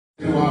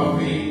To our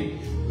feet,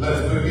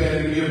 let's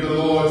begin to give the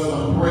Lord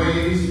some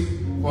praise,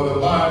 for the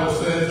Bible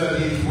says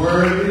that he's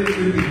worthy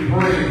to be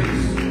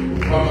praised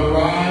from the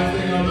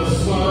rising of the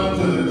sun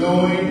to the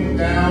going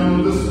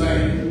down of the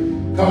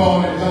same. Come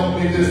on and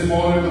help me this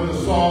morning with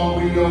the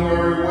song we know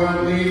very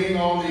well, Leaning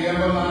on the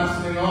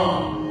Everlasting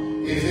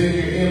Arm. It's in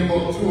your hymn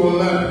book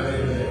 211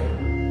 in there.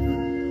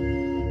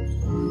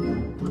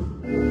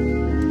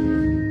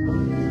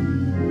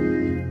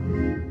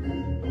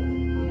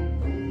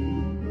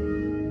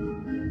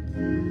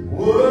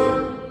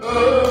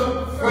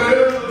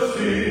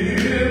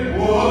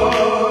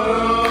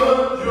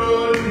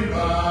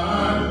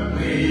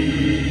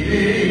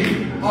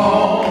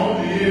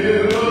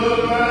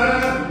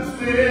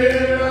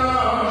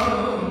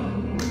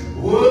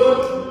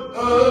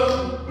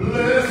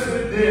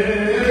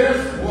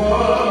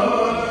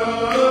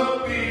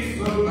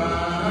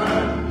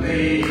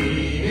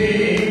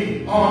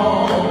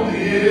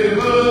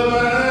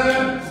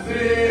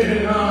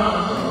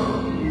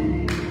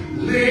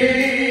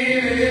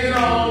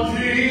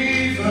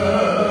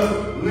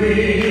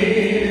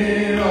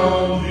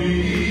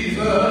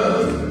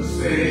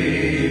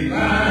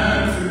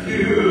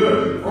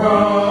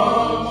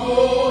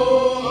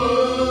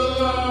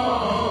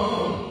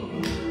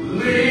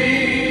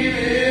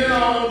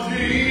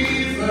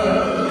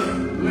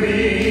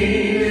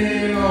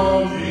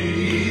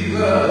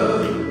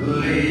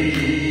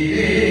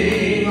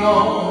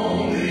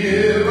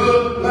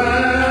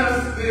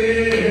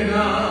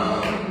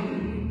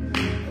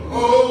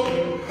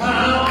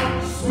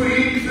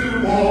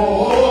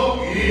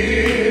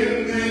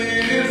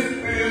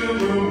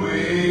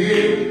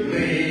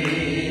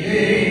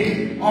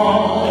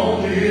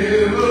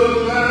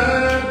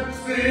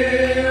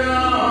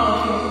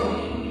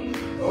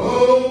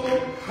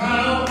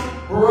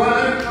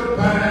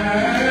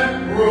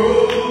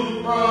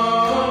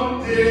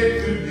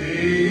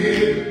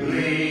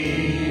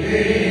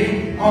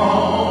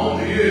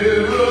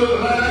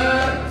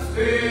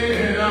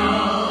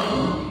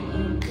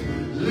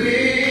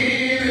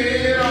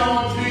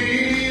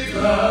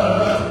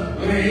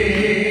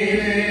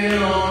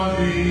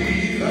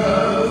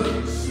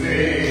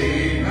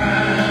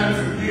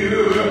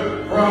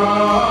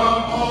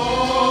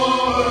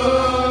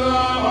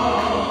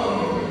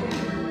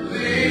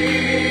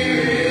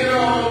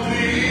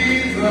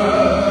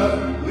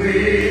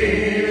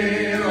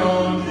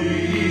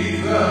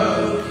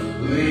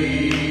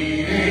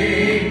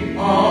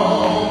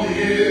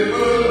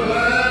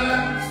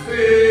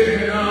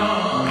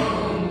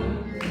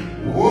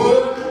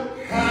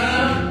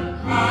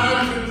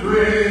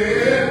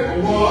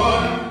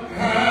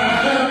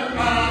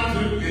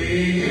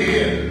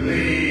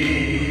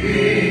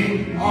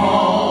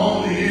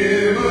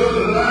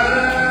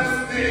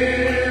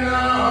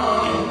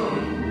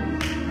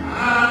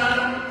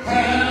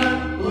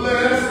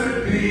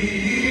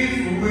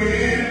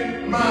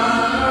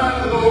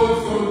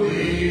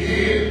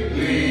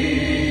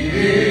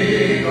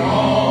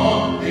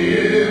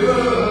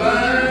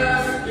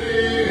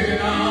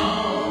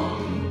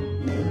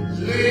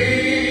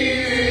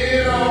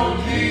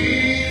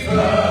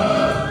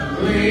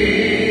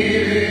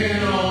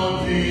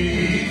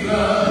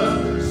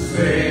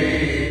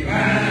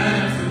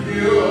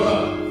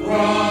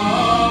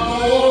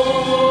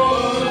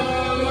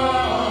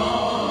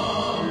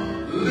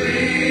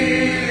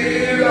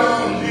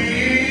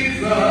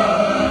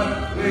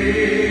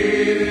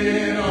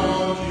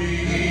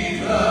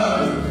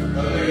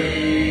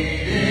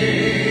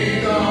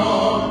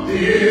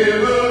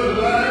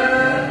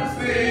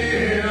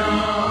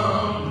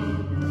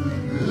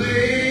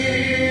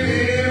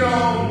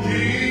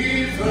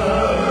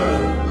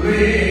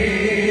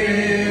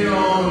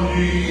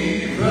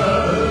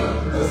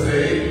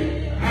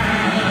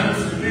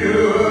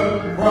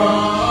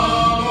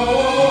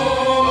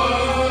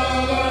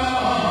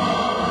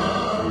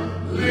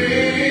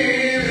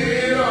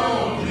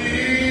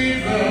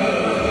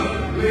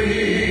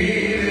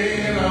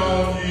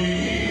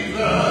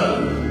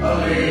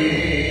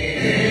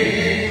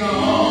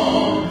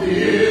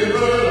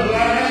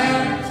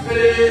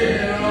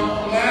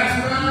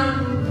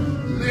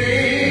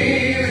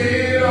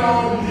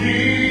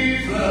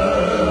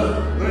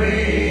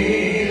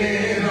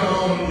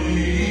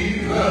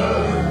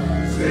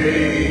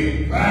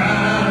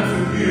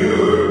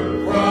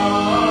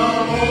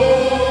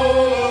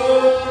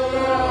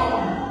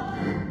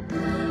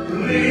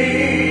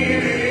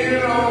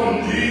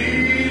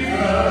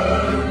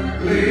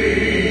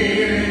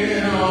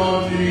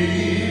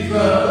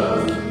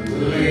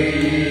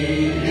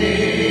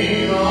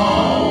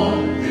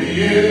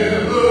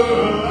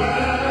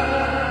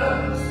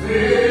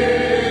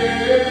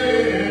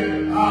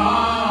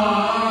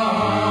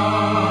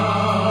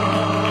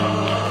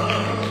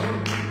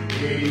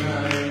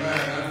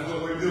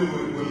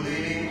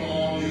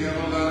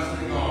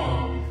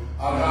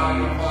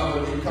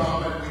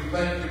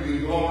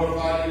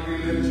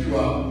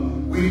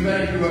 We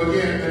thank you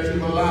again that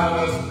you've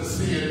allowed us to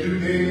see a new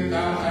day that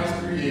thou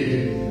hast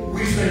created.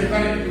 We say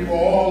thank you for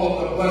all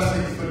of the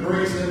blessings, the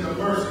grace, and the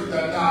mercy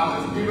that thou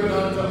hast given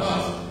unto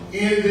us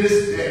in this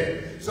this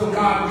day. So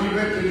God, we've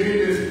entered in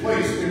this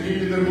place to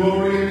give you the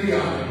glory and the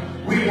honor.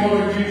 We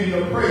want to give you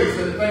the praise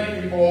and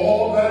thank you for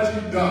all that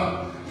you've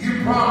done.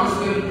 You promised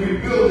that if we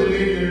build it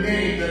in your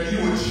name that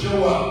you would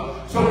show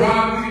up. So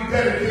God, we've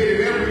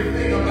dedicated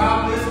everything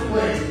about this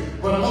place,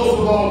 but most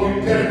of all,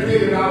 we've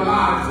dedicated our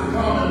lives to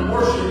come and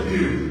worship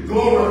you,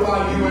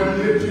 glorify you, and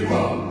lift you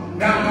up.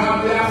 Now,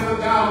 God, we ask that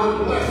God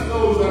would bless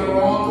those that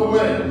are on the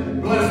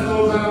way. Bless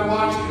those that are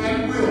watching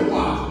and will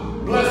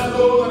watch. Bless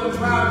those that are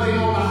traveling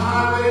on the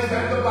highways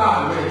and the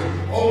byways.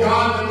 Oh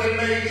God, that they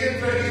may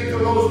enter into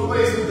those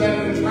places that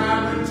they're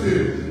traveling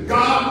to.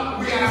 God,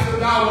 we ask that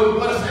thou would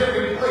bless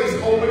every place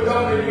opened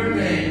up in your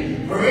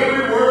name. For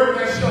every word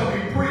that shall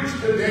be preached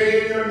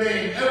today in your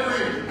name,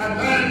 every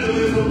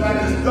evangelism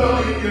that is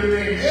done in your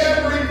name,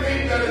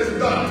 everything that is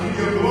done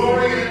to your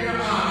glory and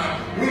your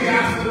honor, we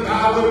ask that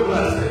thou would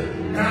bless it.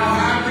 Now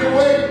have your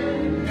way.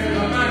 In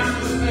the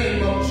matchless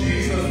name of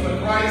Jesus the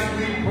Christ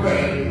we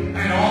pray.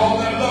 And all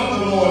that love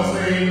the Lord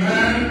say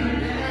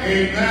amen,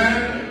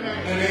 amen,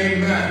 and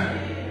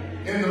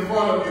amen. In the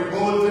front of your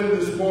bulletin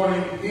this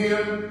morning,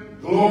 hymn,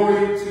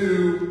 Glory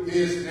to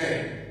his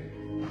name.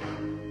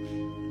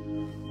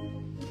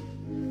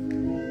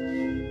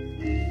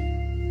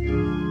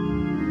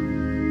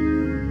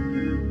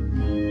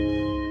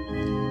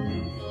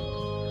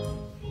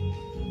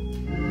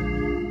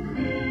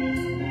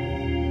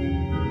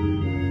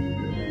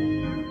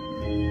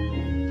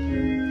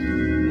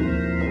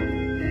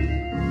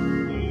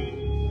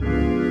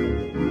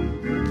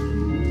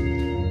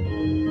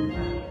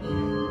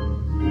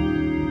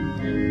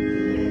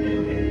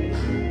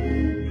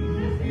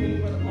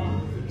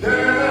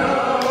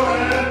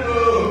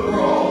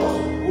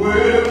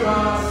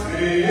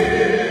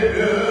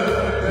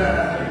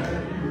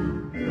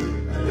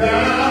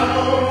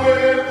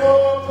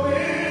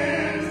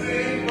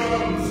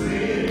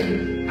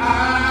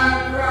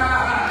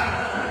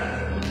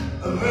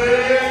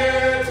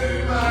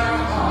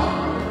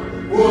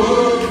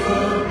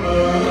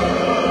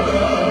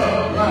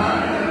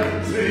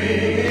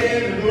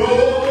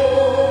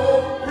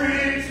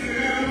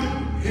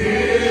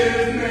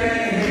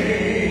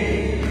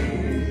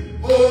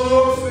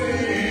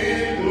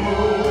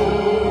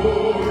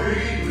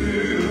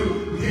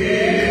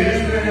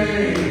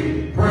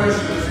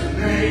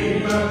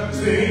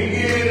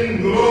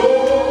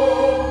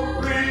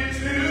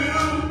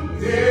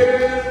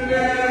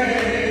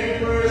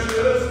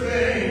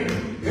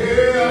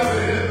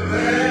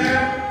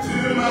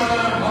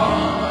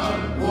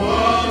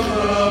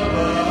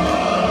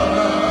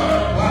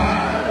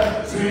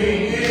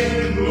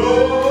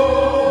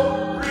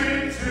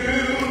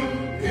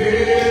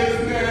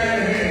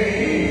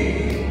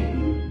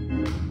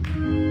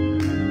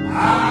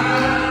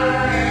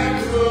 I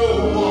am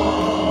so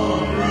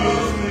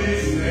wondrously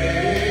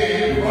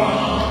saved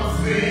from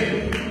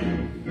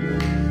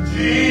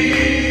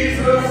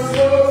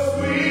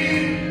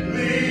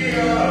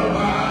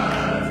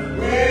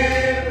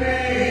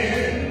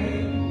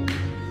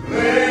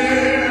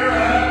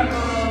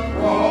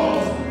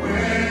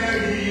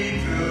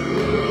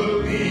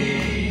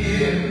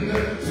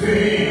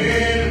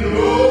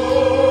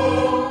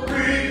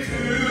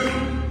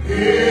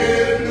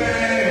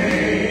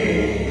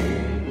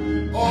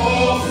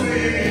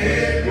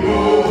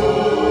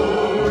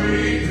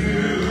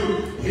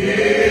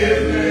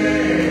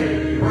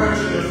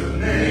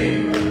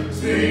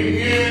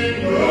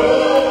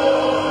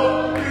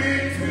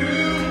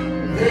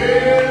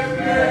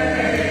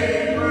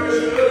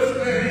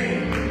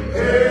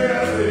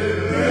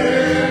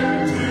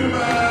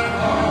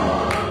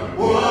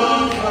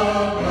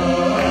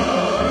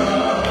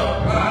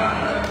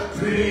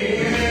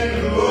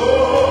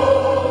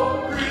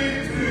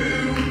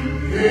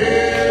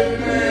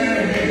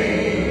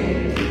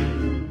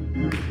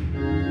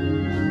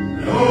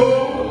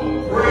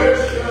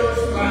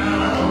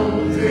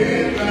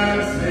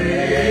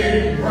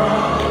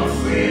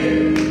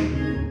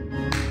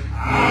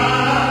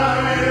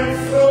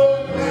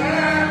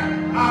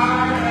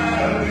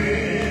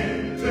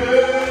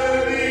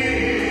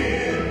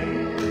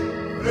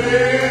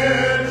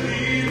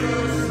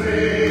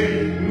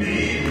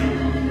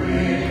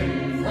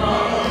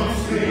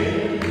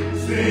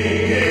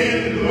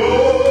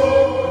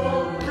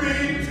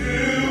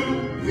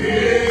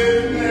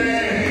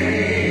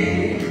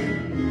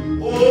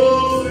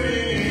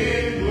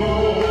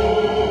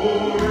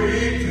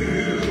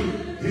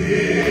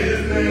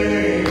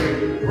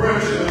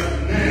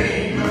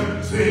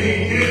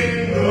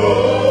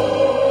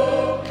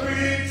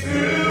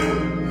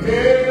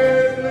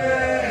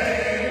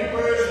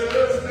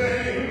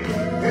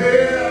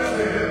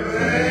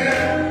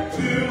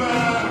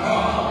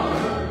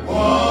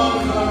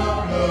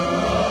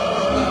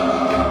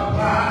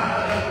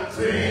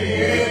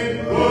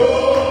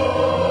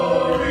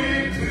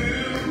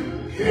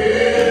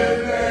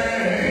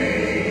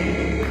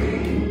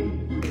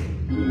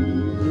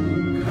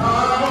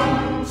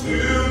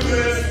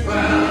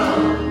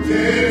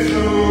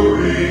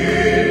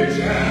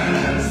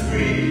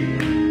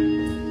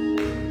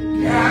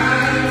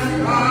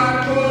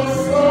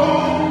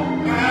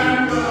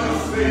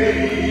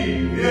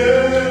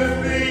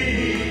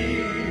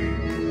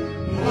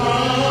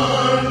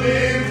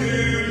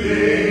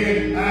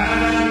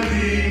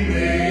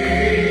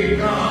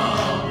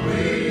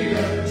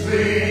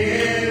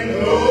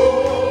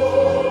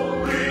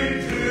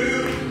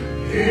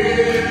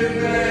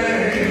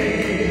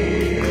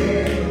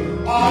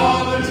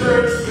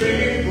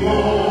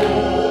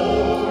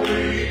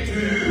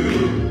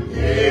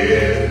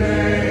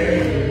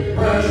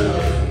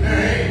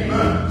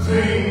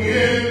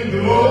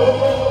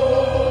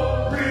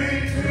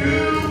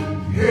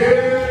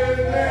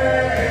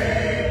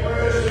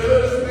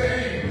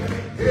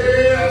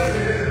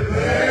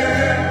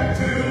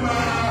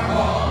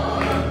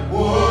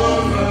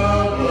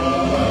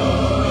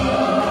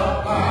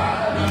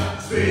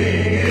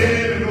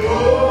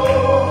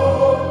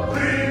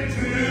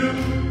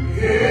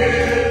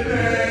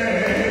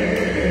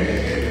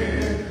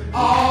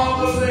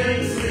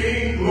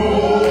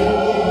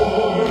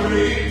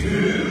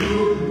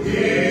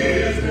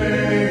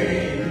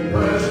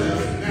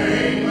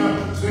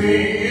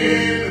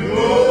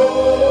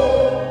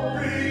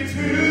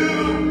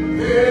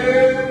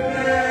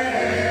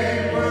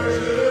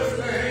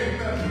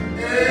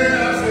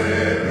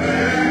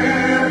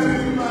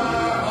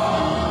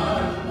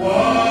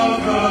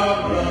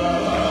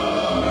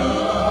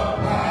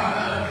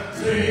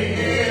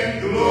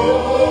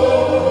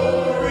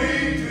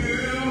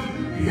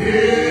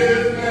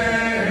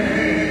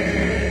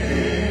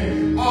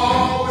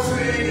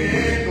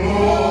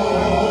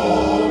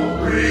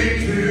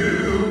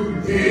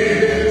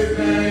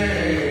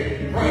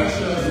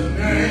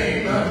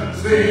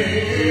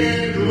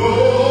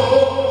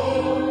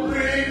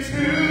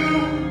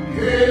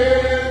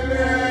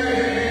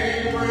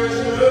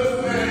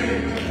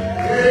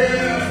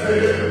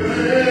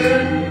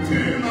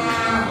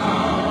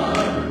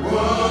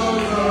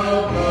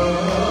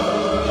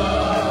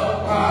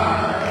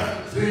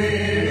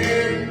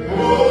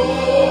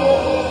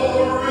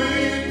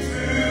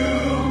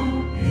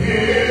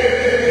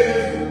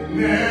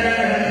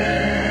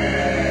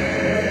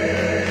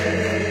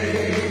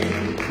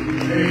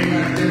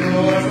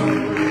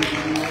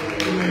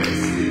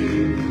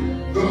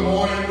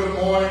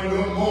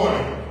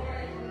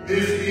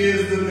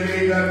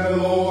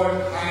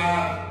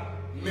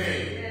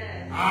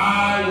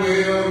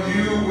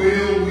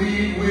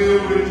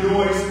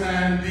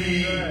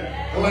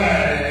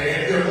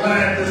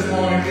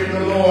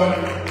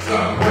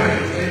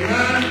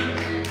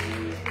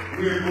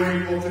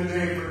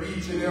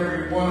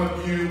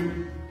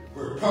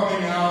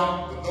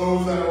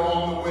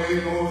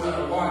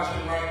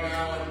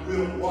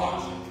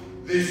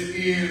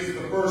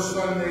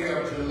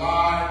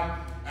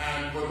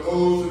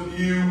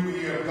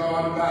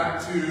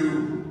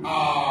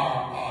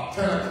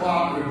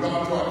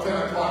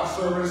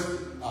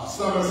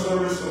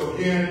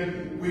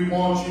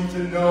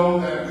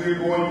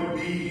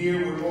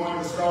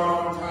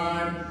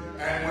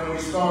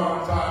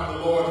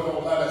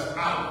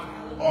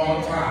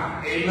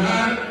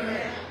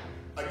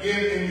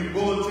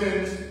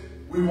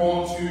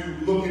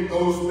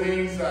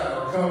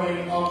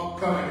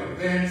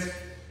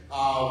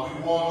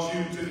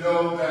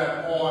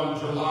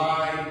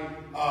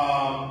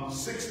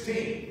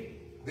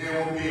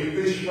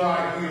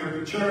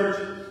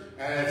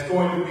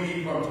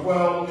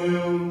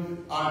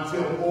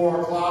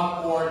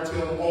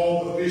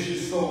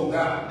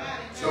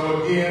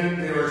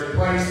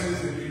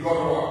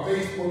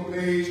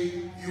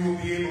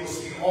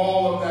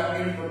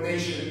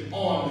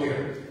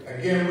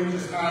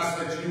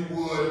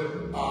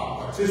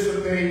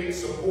Participate,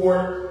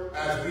 support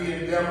as we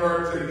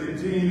endeavor to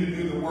continue to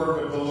do the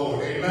work of the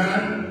Lord.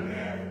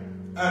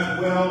 Amen? As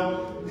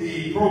well,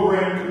 the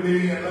program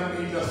committee, and let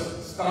me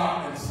just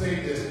stop and say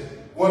this.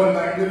 What a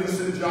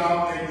magnificent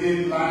job they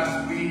did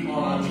last week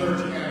on our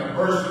church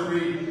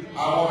anniversary.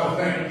 I want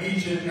to thank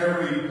each and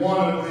every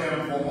one of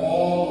them for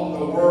all of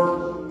the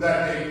work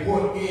that they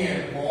put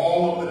in, for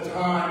all of the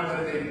time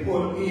that they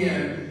put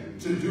in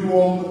to do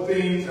all the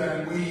things,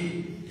 and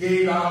we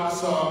gave out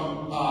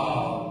some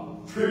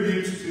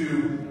tributes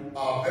to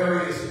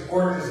various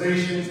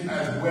organizations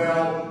as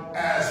well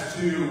as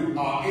to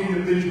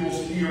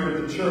individuals here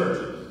in the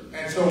church.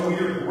 And so we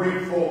are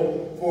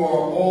grateful for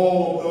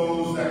all of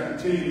those that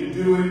continue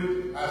to do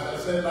it. As I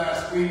said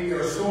last week,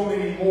 there are so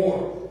many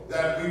more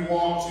that we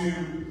want to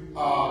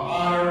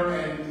honor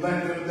and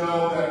let them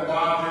know that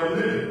while they're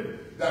living,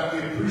 that we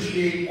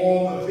appreciate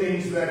all the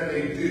things that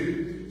they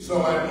do.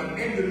 So at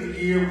the end of the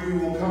year, we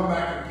will come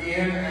back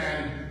again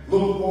and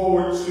look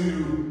forward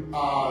to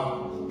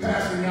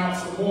passing out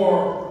some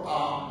more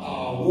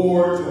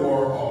awards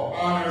or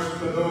honors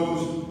to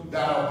those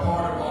that are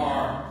part of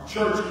our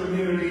church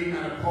community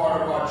and a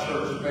part of our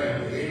church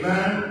family.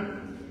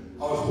 Amen?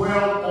 As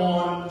well,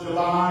 on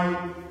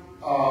July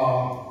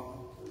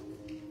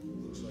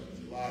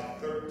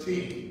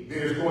 13th,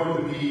 there's going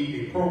to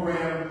be a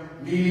program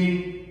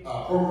meeting,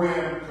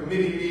 program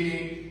committee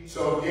meeting.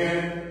 So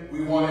again,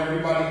 we want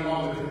everybody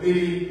on the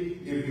committee,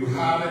 if you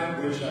have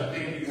it, which I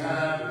think you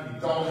have, if you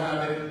don't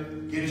have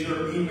it, get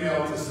your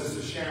email to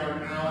Sister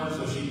Sharon Allen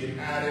so she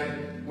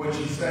when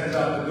she sends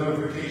out the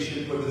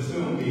notification for the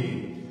Zoom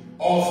meeting.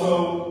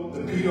 Also,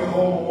 the Peter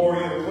Home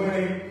Memorial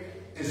Clinic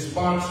is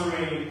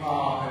sponsoring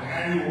an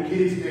annual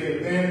Kids Day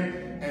event,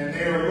 and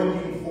they are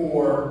looking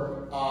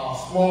for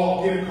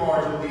small gift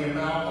cards of the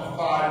amount of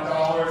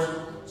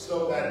 $5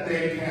 so that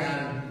they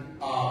can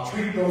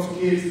treat those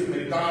kids to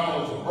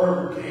McDonald's or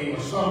Burger King or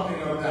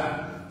something of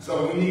that.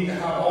 So we need to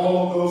have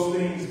all of those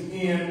things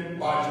in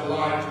by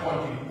July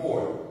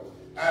 24th.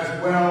 As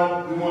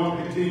well, we want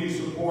to continue to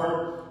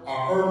support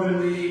our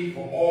Urban League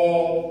for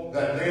all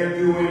that they're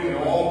doing and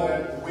all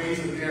the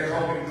ways that they're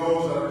helping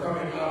those that are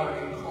coming out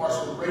of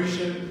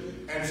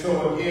incarceration. And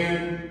so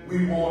again,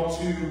 we want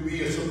to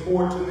be a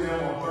support to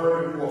them on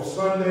 3rd and 4th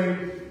Sunday,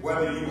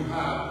 whether you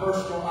have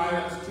personal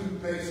items,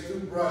 toothpaste,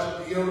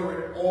 toothbrush,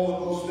 deodorant, all of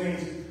those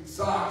things,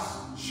 socks,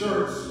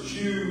 shirts,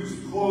 shoes,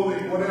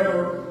 clothing,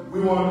 whatever. We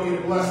want to be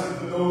a blessing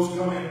for those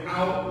coming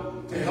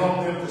out to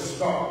help them to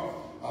start.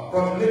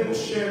 Brother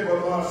Nichols shared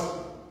with us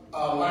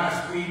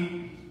last week,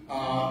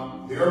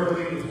 the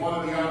Urban League was one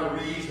of the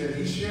honorees, and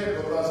he shared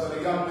with us that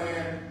a young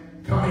man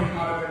coming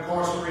out of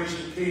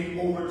incarceration came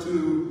over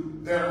to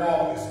their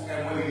office,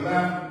 and when he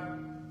left,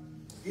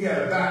 he had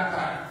a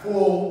backpack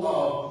full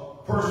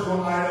of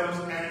personal items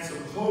and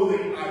some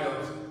clothing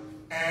items,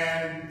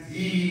 and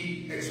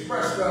he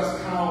expressed to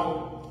us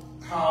how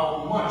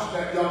much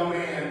that young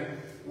man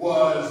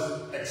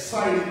was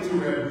excited to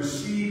have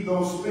received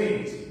those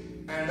things,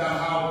 and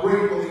how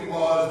grateful he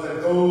was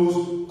that those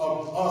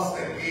of us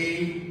that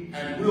gave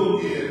and will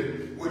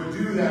give would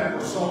do that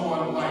for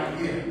someone like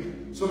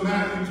him. So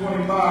Matthew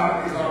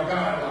 25 is our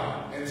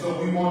guideline, and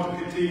so we want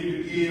to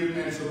continue to give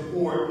and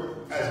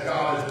support as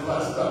God has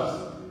blessed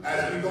us.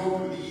 As we go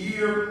through the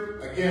year,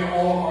 again,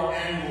 all of our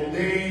annual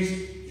days,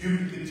 you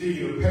can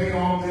continue to pay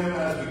on them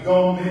as we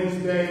go.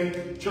 Men's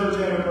Day, church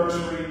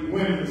anniversary,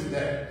 Women's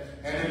Day.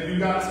 And if you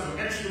got some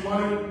extra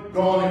money,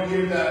 go on and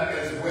give that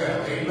as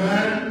well.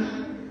 Amen?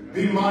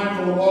 Be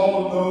mindful of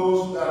all of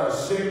those that are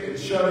sick and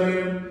shut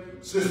in.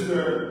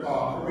 Sister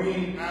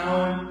Corrine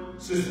Allen,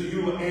 Sister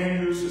Eula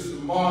Andrews,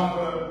 Sister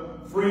Martha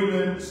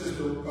Freeman,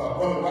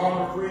 Brother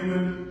Robert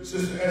Freeman,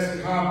 Sister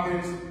Essie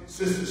Hopkins,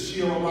 Sister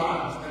Sheila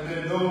Miles, and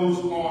then those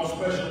on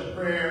special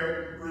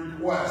prayer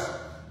requests.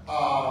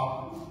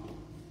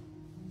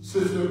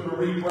 Sister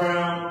Marie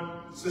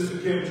Brown, Sister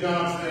Kim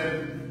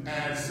Johnson,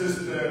 and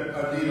Sister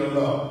Anita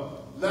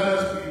Love. Let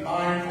us be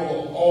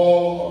mindful of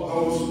all of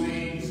those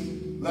things.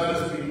 Let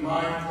us be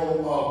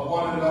mindful of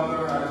one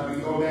another as we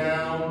go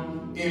down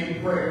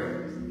in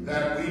prayer,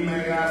 that we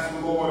may ask the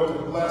Lord to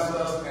bless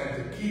us and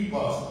to keep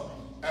us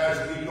as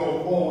we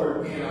go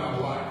forward in our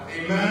life.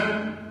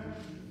 Amen?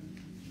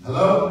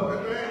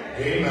 Hello?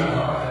 Amen.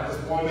 All right.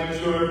 Just want to make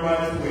sure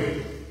everybody's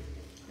awake.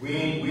 We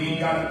ain't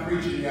got the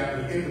preaching yet.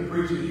 We get the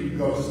preaching, you can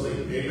go to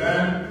sleep.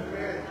 Amen?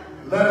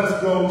 Let us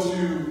go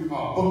to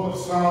our book of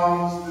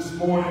Psalms this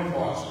morning for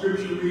our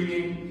scripture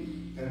reading.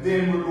 And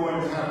then we're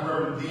going to have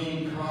Reverend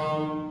Dean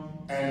come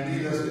and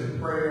lead us in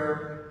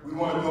prayer. We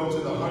want to go to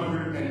the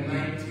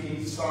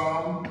 119th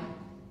Psalm.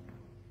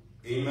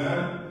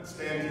 Amen.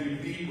 Stand to your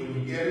feet when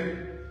you get it.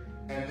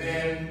 And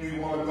then we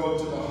want to go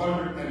to the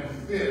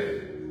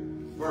 105th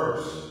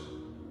verse.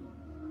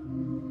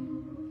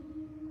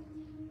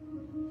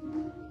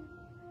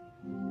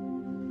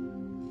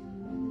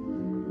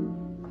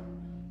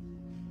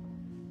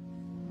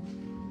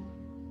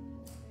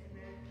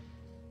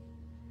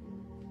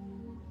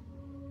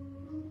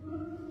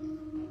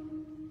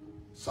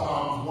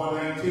 Psalms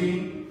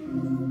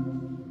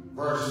 119,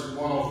 verse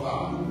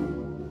 105.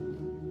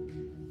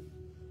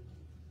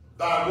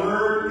 Thy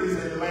word is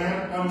a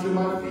lamp unto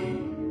my feet,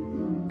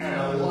 and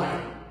a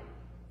light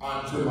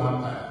unto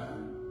my path.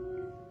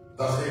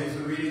 Thus ends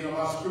the reading of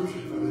our scripture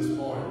for this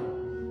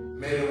morning.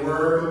 May the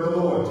word of the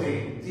Lord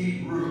take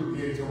deep root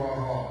into our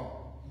heart.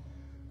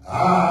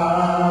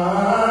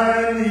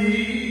 I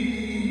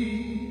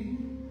need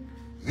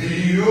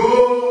thee,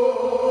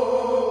 oh,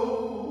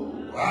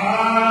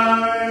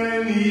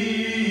 I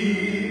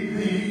need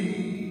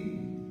thee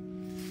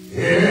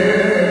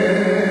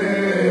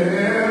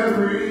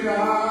every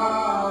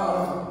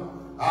hour.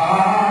 I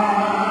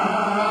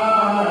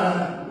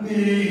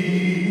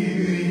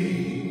need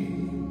thee.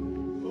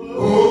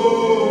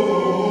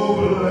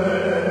 Oh,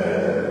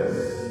 bless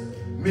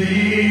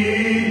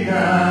me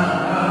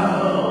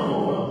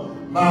now,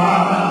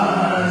 my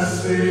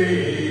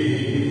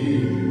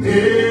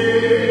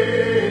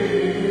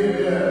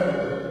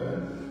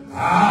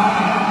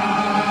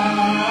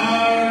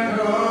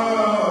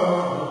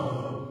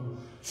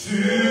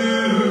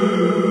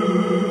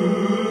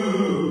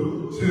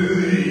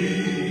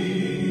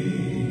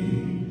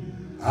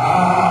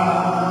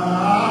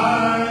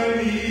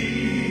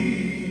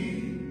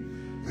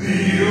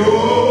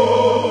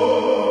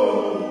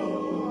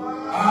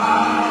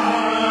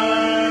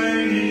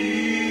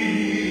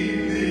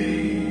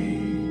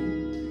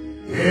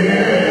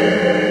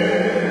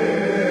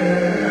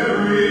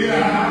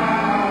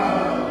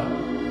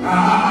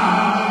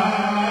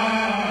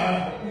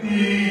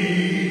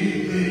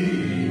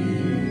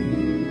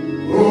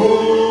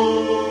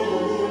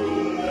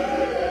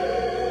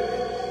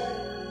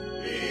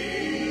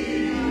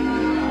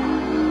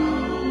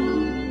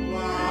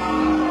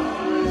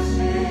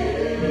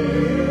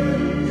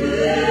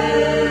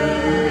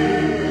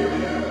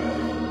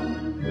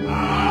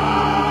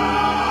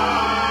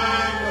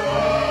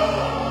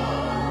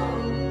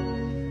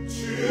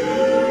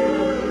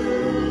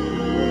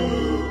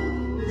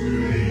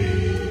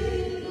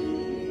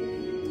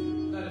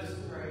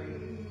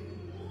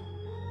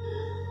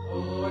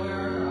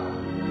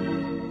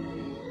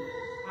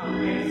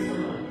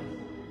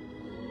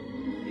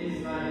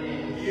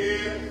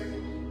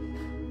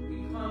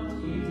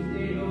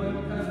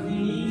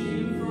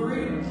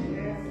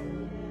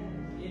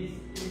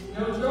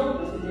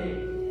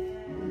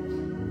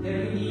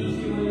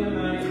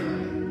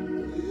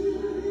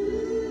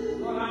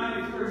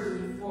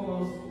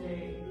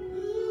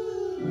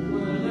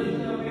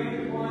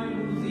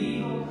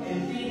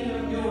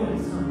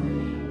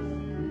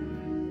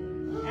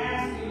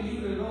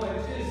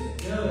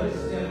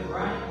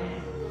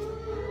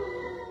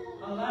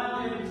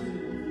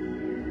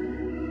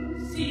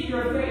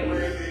your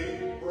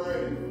face.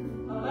 Pray.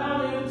 Allow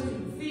them to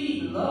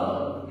feed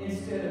love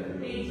instead of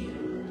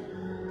hatred,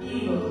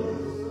 evil.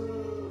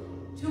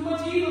 Too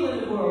much evil in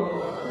the world,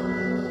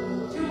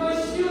 Lord. Too much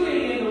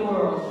shooting in the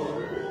world,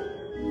 Lord.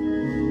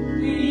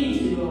 We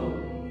need you, Lord,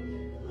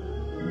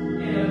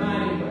 in a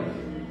mighty way.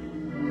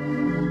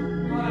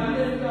 Lord, I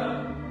lift up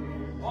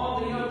all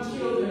the young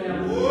children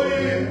out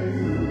there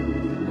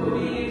who are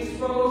being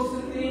exposed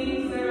to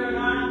things that are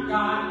not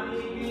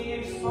godly, being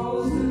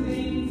exposed to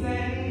things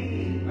that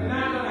are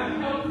not going to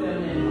help them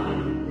in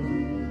life.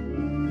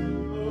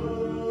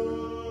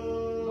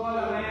 Lord,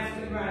 I'm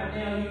asking right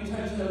now you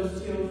touch those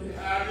children.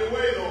 Have your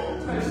way,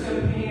 Lord. Touch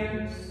their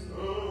parents.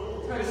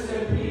 Touch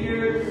their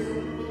peers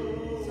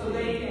so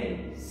they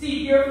can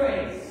seek your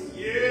face.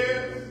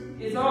 Yes.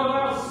 It's all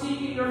about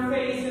seeking your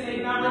face and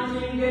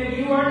acknowledging that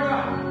you are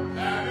God.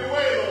 Have your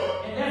way,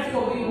 Lord. And that's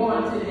what we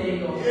want today,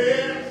 Lord.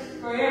 Yes.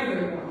 For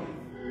everyone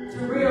to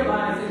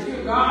realize that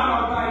you're God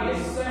all by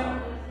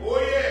yourself. Oh,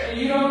 yeah. And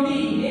you don't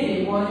need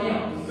anyone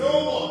else. No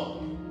one.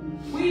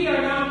 We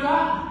are not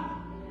God.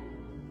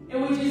 And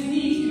we just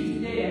need you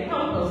today to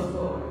help us,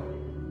 Lord.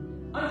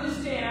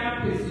 Understand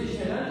our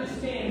position.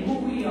 Understand who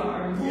we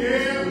are and who we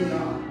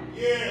are.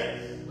 Yes.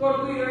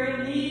 Lord, we are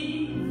in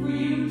need for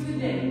you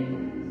today.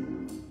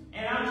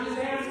 And I'm just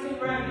asking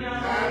right now,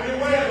 Have your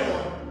way,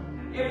 Lord.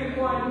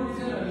 everyone who's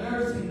in a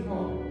nursing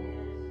home,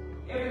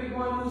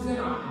 everyone who's in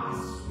a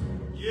hospital,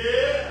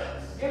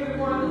 Yes.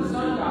 everyone who's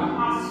under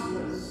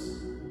hospice,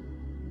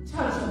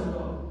 touch them,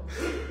 Lord.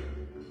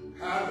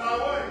 Have thy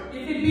way.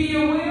 If it be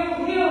your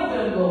will, heal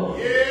them, Lord.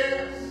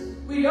 Yes.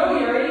 We know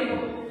you're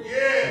able.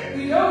 Yes.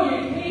 We know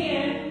you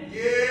can.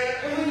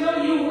 Yes. And we know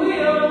you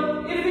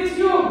will if it's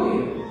your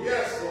will.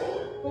 Yes,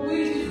 Lord. But we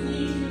just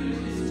need you to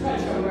just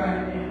touch them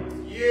right now.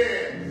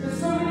 Yes. Because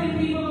so many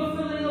people are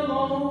feeling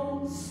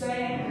alone,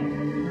 sad,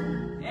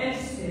 and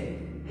sick.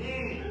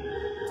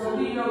 But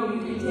we know you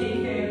can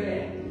take care of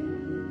that.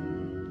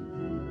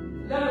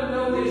 Let them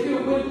know that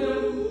you're with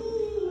them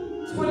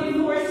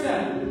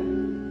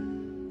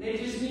 24/7. They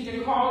just need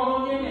to call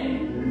on your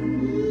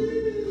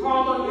name.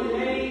 Call on your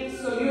name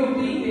so you'll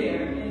be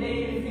there and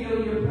they can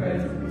feel your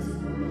presence.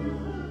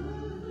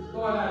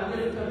 Lord, I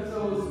lift up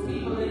those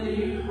people in the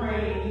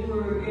Ukraine who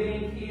are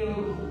getting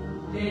killed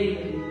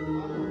daily.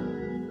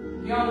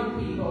 Young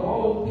people,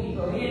 old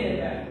people,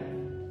 anybody,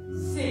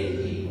 sick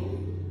people.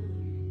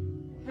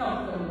 Help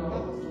them,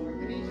 Lord.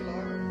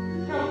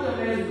 Help them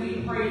as we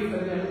pray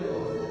for them,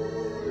 Lord.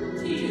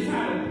 Teach us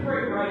how to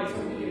pray right so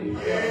we can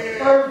pray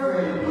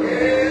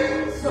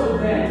fervent, so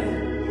that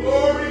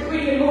we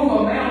can move a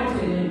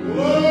mountain and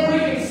we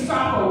can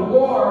stop a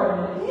war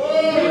and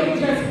we can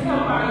just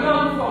help our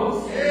young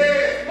folks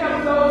and help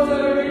those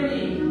that are in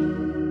need.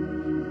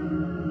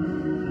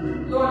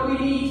 Lord, we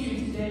need you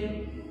today.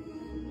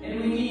 And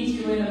we need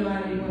you in a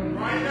mighty way.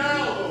 Right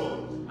now, Lord.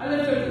 I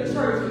lift up the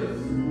churches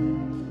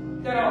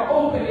that are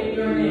open in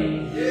your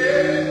name.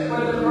 Yes.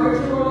 Whether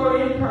virtual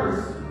or in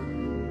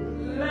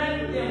person.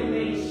 Let them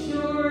make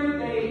sure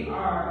they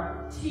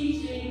are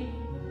teaching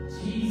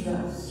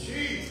Jesus.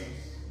 Jesus.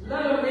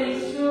 Let them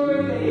make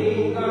sure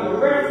they're going to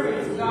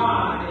reference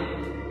God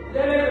and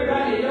let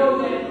everybody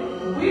know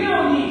that we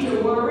don't need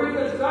to worry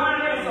because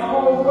God has the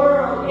whole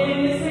world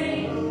in his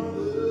hand.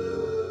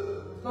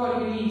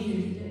 Lord, we need you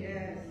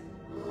today.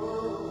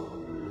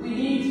 We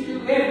need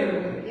you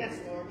everywhere. Yes,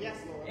 Lord. Yes,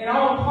 Lord. In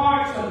all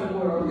parts of the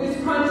world.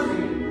 This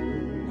country.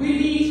 We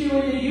need you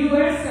in the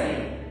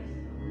USA.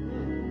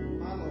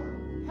 My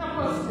Lord. Help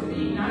us to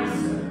be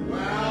nicer.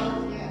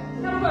 Well,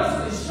 Help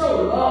us to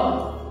show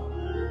love.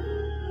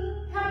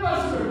 Help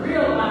us to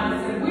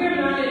realize that we're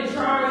not in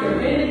charge of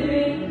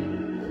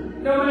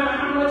anything. No matter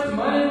how much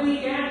money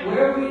we got,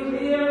 where we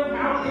live,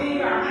 how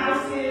big our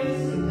house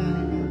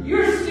is.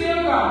 You're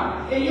still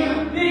God. And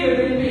you're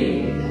bigger than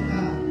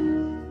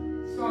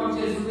me. So I'm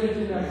just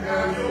lifting up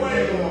have your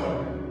way,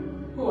 Lord.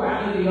 who are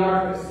out of the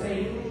ark of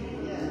safety.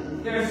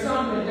 There's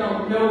some that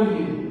don't know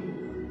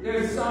you.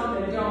 There's some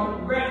that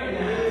don't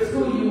recognize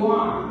who you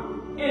are.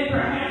 And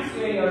perhaps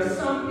there are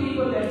some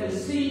people that the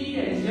seed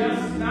has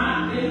just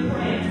not been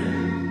planted.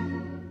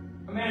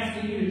 I'm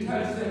asking you to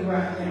touch them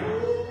right now.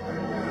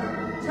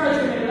 Touch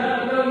them and let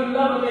them know you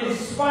love them in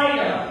spite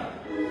of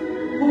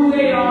who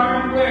they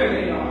are and where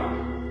they are.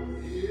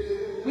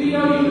 We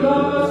know you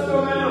love us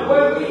no matter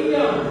what we've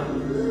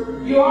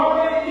done. You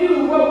already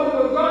knew what we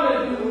were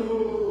going to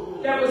do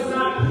that was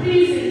not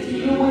pleasing to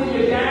you when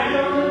you died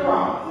on the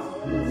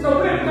cross. So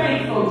we're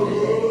thankful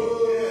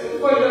today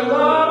for your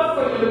love,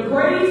 for your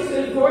grace,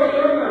 and for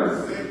your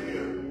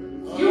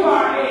mercy. You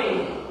are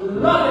a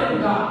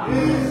loving God.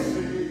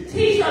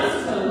 Teach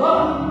us to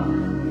love.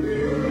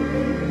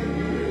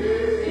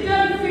 It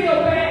doesn't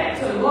feel bad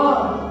to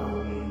love.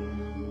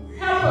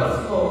 Help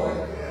us,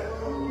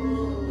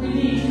 Lord. We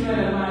need you in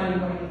a mighty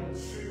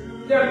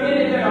way. There are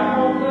many that are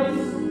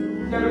homeless.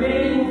 There are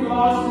many who've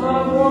lost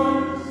loved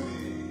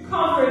ones.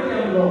 Comfort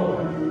them,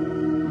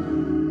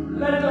 Lord.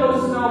 Let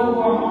those know who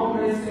are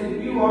homeless that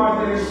you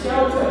are their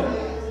shelter.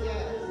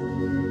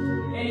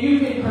 And you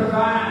can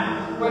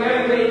provide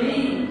whatever they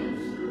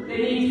need. They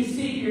need to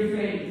seek your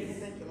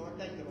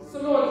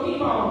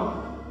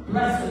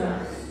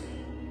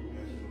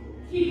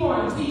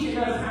on teaching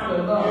us how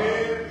to love.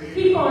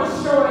 Keep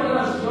on showing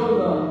us your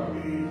love.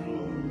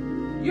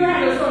 You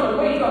had us on a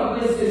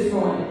wake-up list this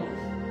morning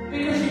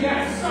because you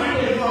got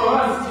something for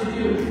us to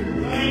do.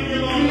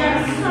 You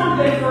got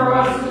something for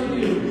us to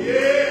do.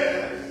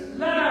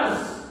 Let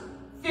us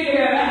figure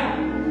that out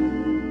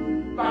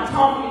by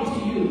talking to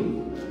you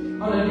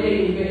on a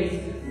daily basis.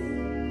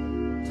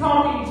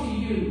 Talking to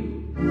you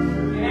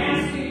and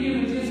asking you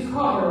to just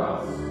cover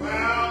us.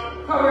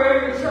 Cover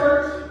every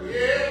church.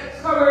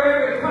 Cover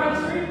every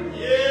country.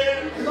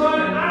 And Lord,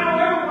 I don't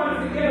ever want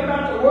to forget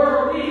about the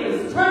world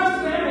leaders.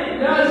 Touch them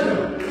and nudge them.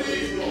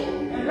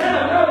 And let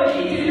them know that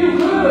He can do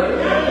good,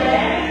 not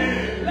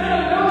bad. Let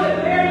them know that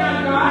they're not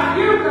God,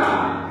 you're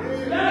God.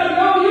 Let them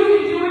know you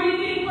can do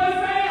anything but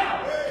fail.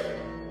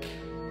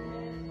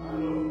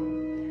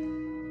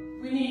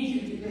 We need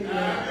you today.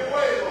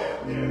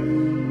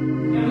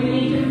 And we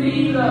need to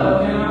feed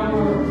love in our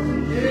world.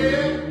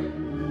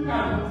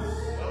 Help us.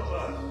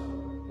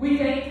 We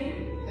thank you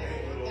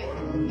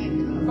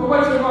for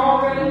what you've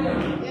already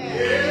done.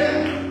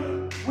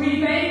 We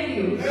thank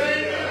you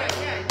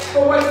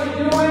for what you're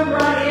doing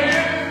right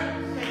here.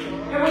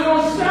 And we're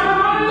going to shout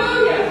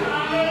hallelujah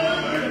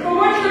for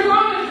what you're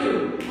going to do.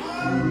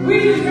 We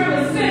just got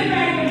to sit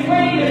back and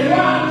wait and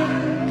watch.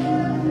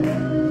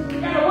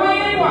 Got to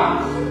wait and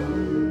watch.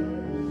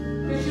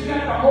 Because you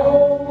got the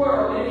whole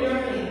world in your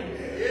hand.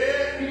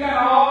 You got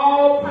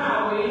all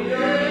power in your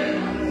hand.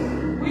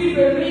 We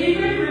believe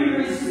it, we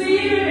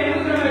receive it, and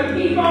we're going to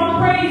keep on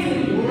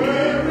praising you.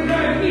 We're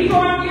going to keep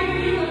on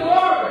giving you the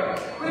glory.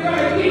 We're going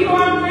to keep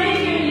on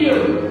thanking you.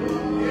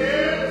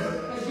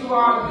 Because you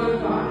are a good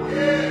God.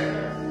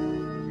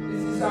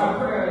 This is our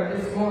prayer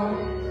this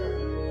morning.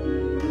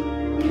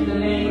 In the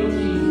name of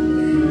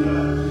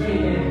Jesus.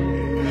 Amen.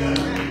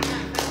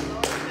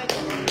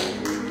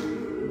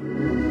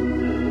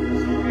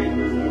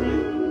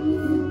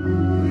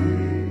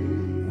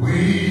 We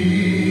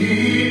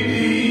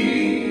need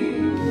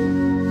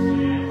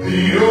the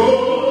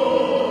old.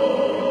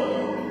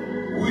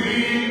 We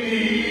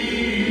need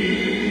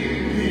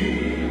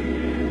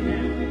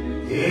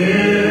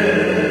in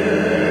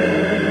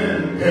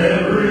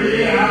every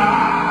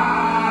hour.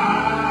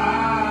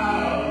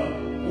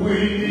 We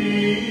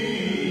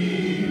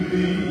need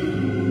thee.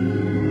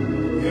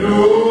 Oh,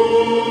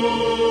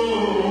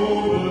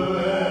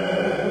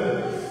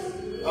 bless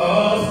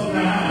us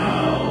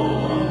now,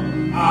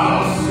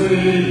 our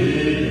Savior.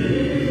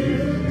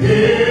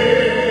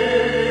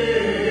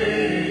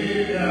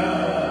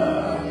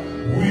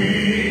 We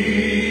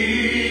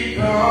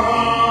come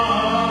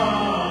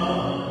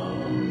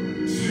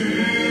to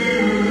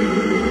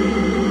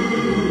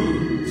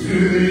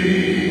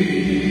thee.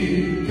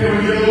 Can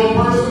we get a little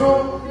personal?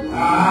 I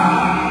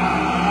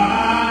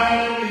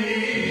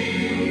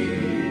need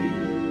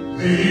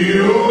thee,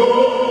 oh,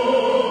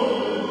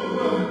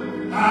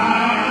 I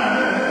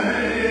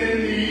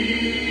need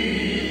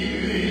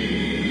thee.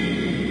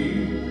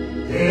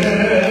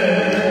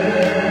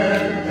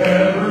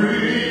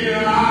 Every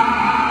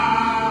hour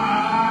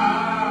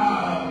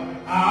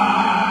I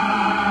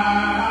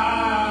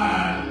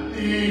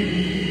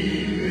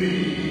need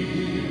thee.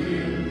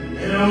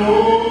 And oh,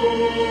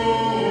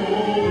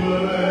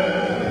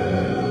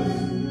 bless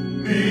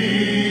me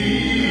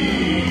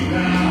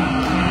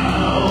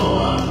now,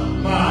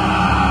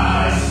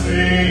 my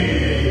Savior.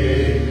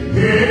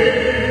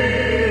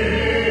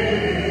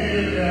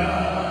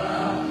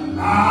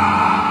 I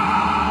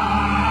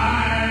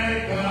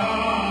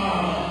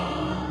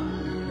come,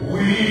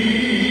 we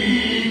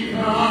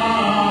come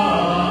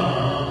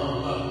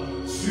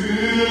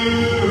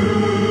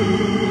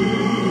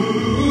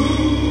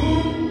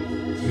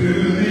to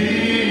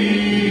thee.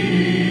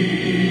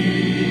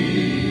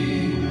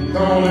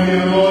 Come on, give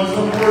the Lord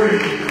some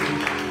praise.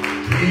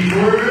 He's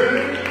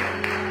worthy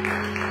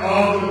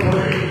of the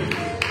praise.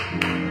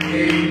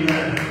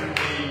 Amen.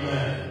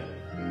 Amen.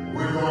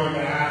 We're going to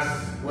ask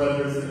whether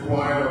it's the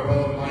choir or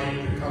Brother Mike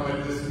to come at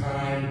this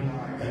time,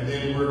 and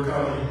then we're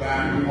coming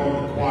back. We want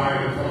the choir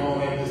to come on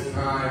at this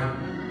time,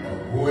 or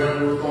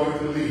whoever is going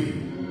to lead,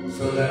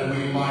 so that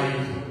we might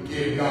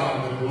give God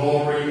the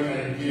glory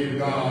and give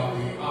God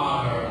the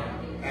honor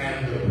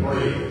and the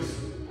praise.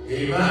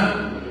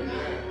 Amen.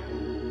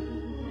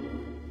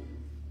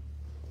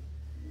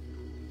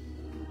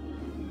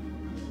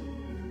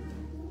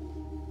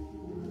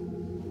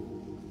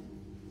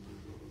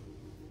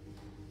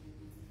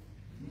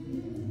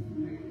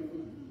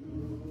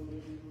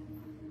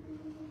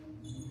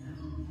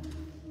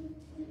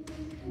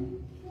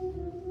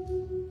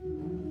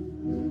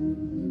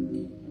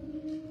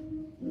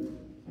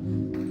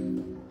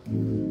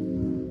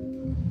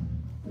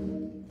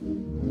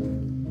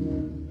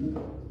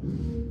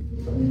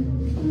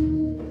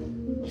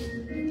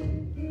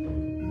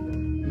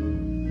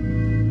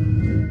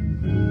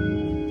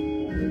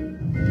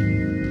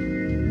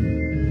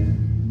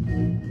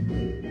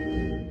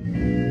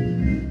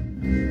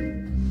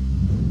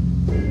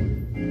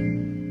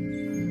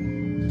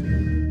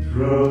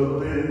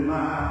 Trouble in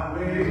my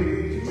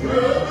way,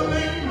 trouble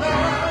in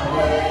my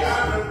way. I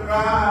could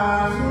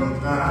cry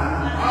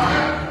sometimes.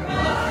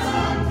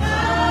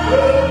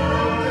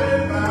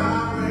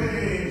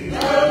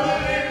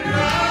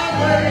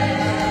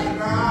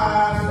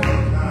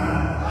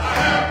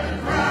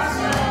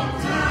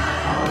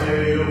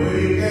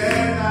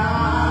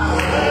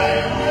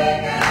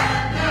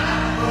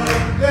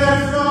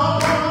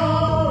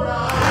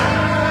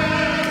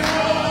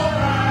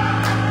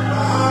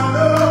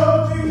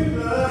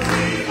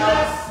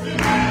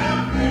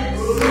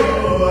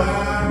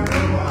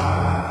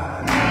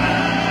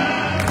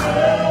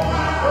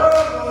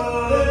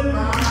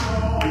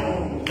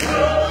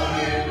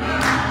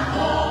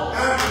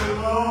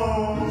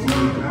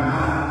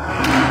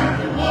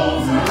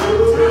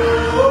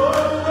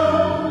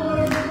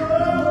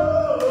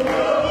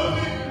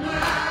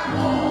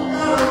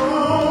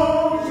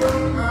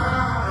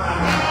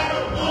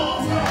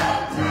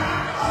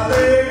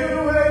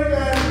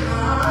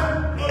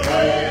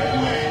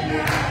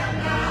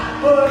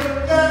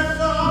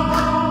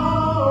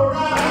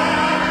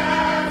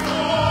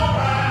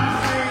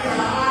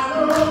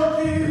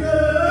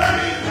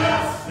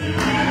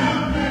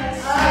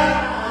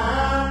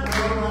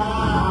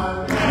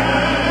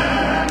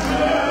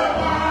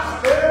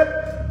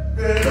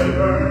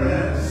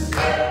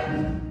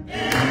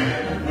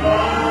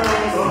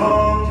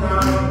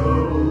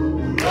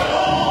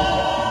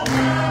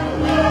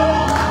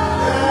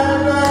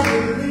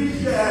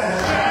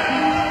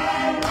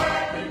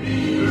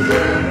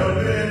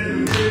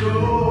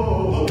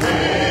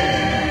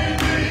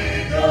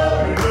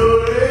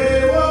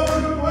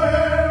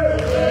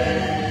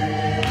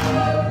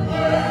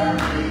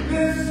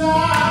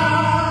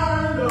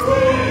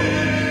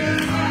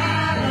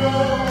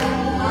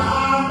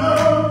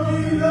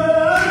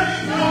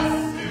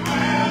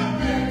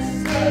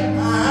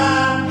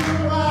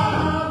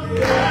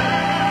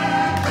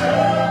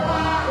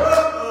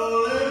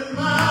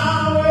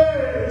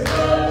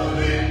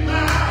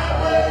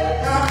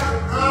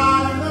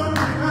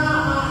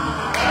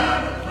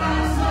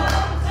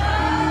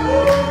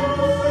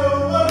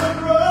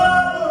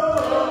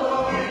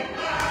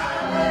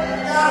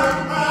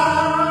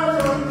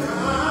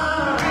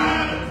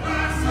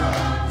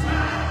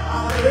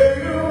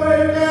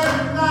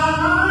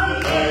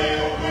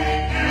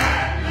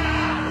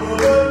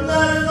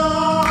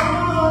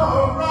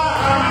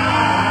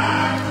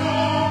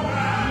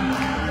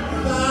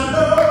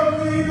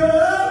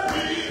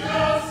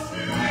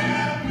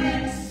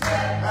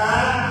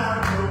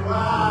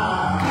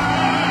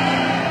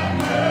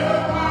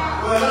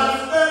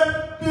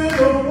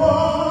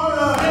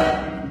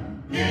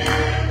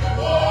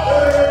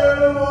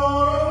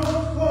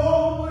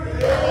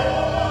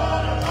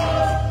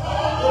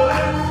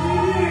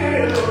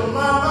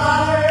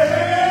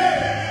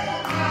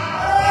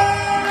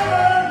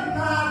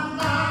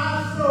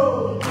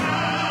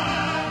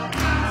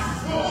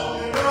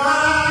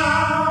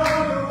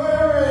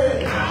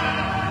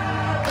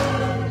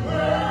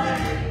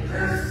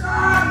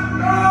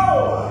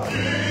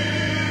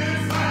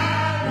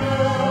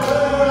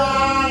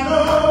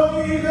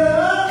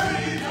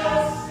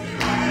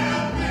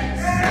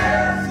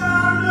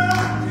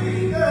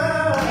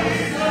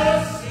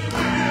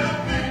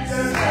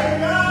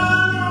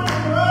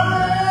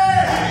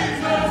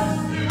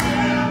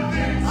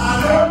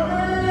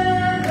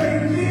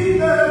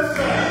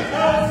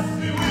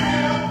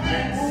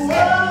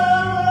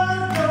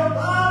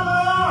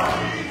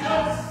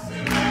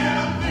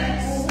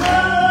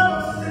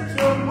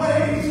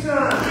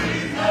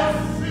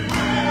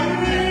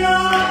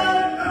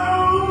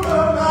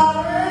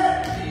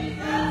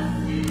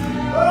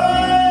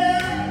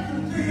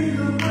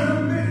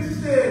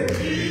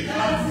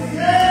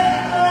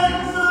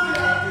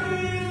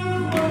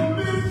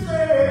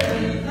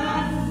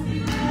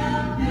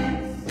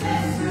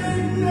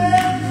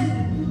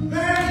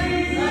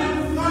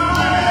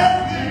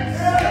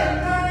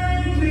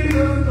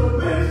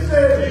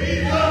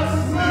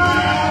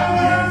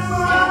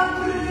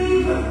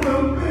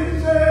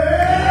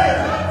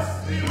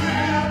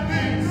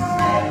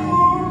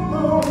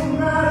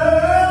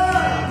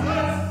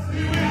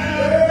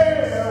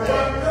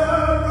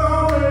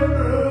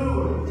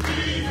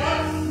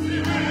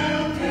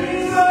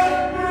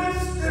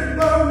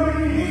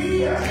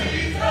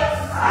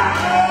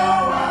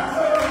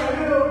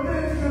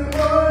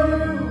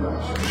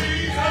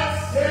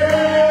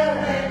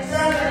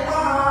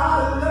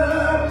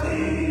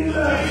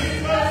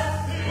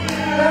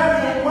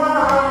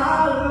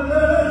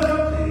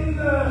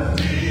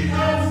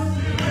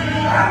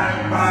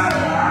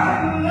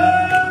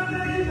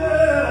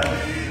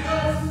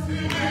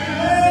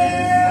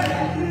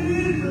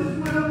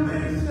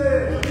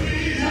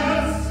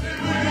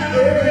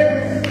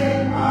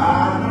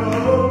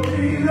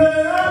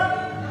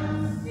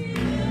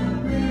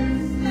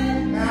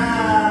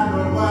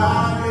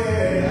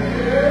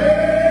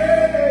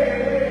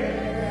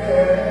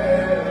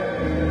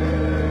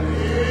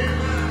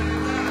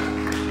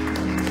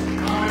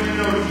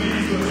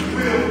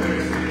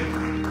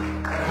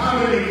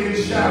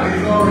 Shout,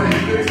 he's already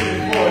fixed it.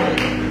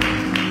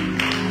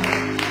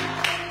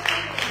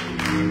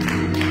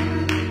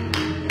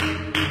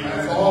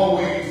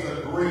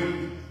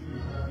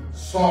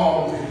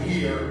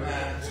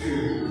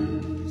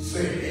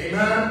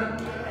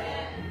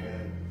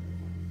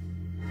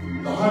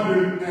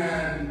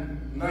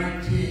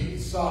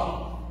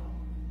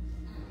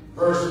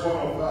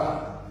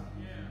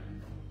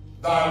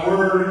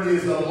 word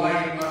is a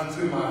light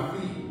unto my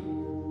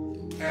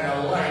feet and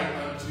a light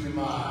unto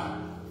my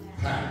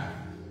path.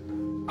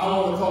 I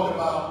want to talk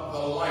about the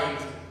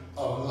light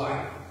of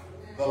life.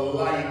 The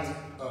light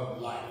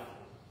of life.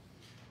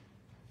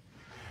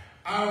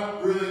 I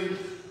don't really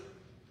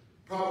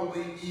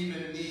probably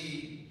even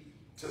need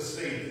to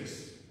say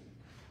this,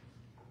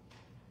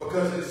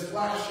 because it's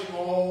flashing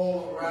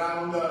all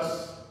around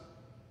us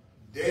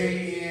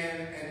day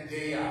in and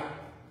day out.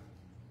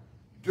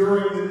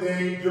 During the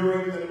day,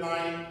 during the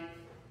night,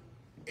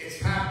 it's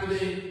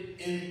happening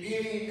in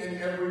any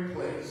and every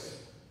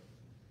place.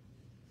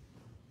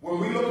 When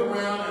we look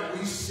around and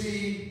we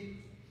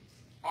see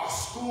our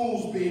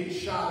schools being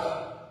shot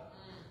up,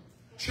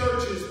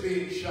 churches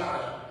being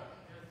shot up,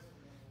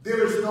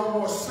 there is no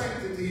more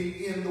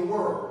sanctity in the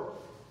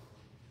world.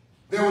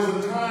 There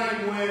was a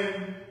time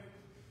when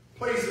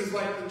places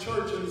like the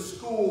church and the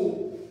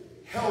school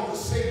held a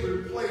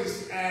sacred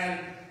place,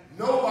 and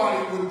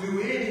nobody would do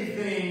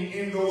anything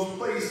in those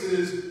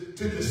places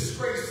to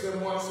disgrace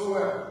them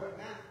whatsoever.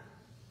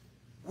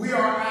 We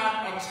are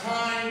at a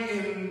time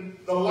in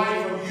the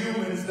life of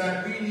humans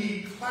that we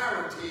need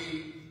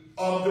clarity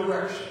of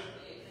direction.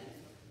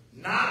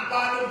 Not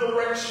by the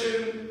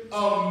direction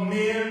of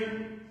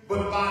men,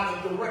 but by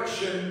the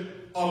direction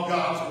of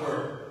God's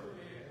word.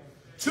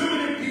 Too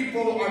many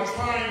people are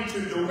trying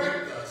to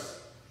direct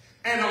us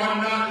and are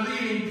not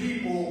leading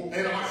people,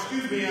 and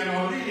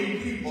are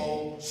leading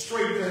people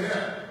straight to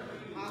heaven.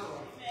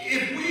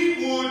 If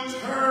we would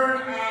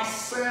turn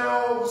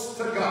ourselves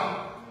to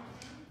God,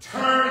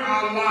 turn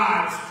our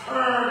lives,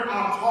 turn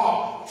our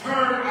talk, turn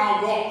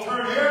our walk,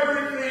 turn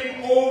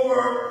everything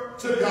over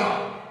to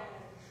God,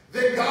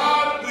 then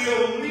God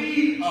will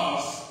lead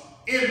us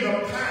in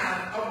the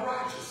path of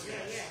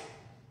righteousness.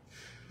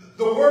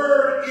 The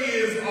word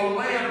is a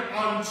lamp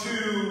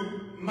unto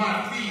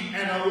my feet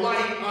and a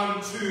light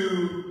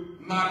unto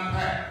my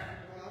path.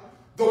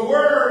 The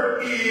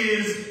word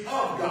is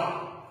of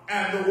God,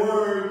 and the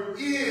word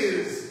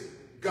is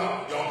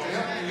God. Y'all can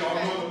help me. Y'all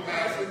know the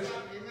passage.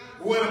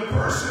 When a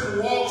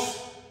person walks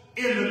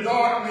in the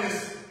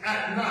darkness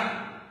at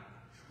night,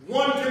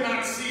 one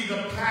cannot see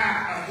the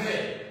path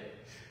ahead,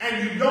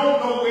 and you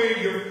don't know where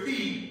your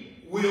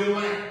feet will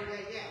land.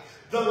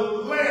 The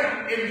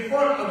lamp in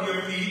front of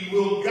your feet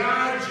will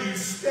guide you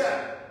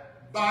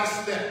step by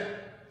step.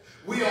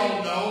 We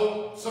all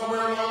know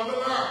somewhere along the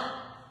line,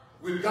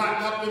 we've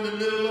gotten up in the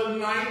middle of the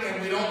night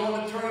and we don't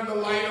want to turn the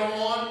light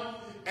on,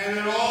 and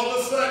then all of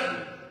a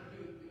sudden,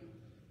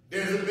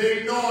 there's a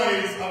big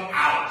noise of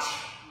ouch,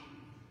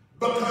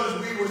 because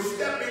we were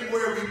stepping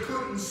where we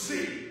couldn't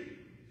see.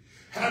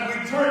 Had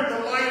we turned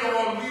the light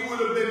on, we would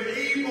have been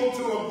able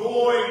to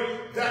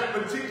avoid that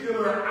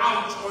particular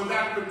ouch or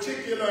that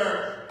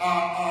particular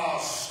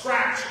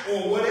scratch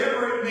or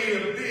whatever it may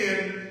have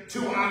been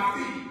to our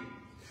feet.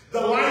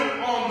 The light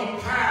on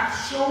the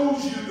path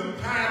shows you the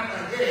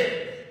path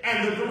ahead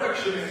and the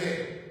direction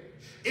ahead.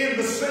 In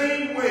the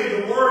same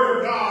way, the word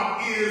of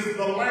God is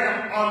the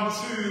lamp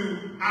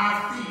unto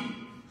our feet,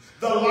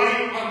 the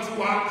light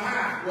unto our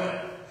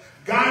pathway,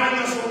 guiding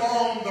us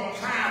along the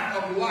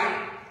path of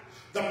life,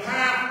 the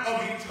path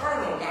of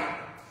eternal life,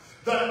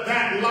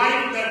 that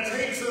light that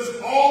takes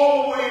us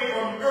all the way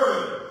from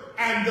earth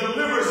and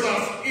delivers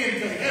us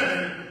into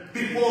heaven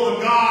before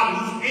the God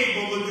who's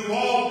able to do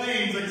all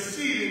things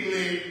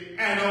exceedingly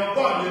and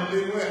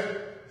abundantly well.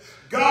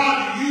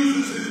 God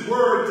uses his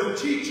word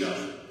to teach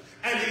us,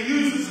 and he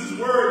uses his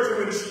word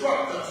to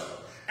instruct us,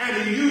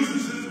 and he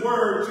uses his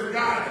word to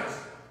guide us.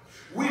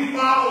 We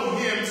follow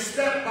him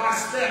step by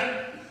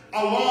step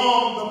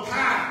along the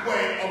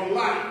pathway of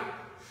life,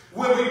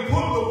 where we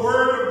put the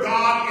word of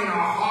God in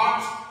our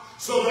hearts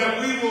so that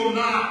we will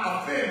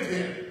not offend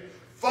him,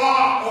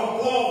 far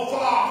or fall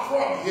far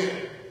from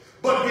him,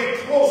 but get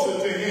closer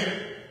to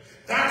him.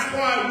 That's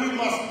why we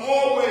must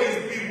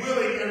always be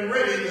willing and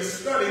ready to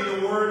study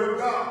the word of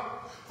God.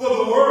 For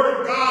the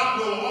word of God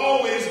will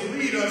always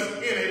lead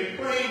us in a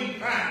plain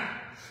path.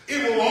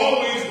 It will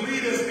always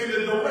lead us in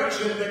the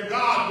direction that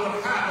God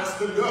would have us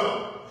to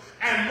go.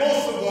 And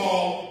most of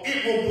all,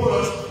 it will put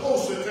us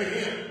closer to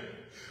him.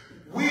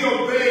 We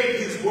obey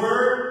his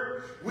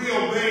word. We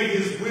obey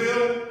his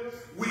will.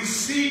 We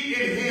seek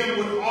in him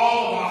with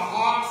all of our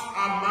hearts,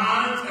 our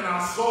minds, and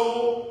our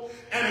soul,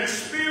 and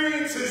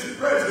experience his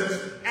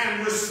presence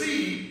and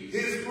receive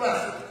his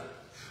blessings.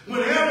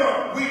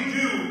 Whenever we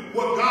do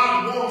what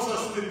God wants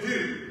us to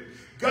do,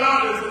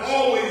 God is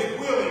always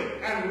willing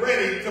and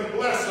ready to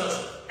bless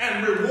us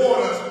and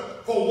reward us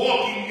for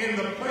walking in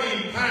the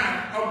plain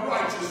path of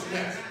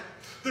righteousness.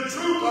 The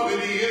truth of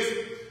it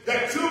is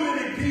that too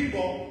many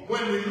people,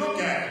 when we look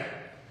at it,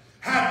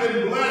 have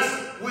been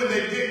blessed when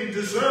they didn't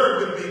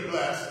deserve to be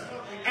blessed,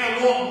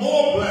 and want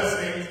more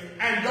blessings,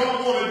 and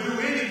don't want to do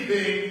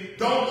anything,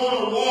 don't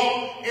want to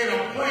walk in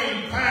a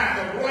plain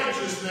path of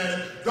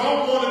righteousness,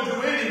 don't want to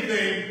do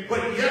anything,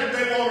 but yet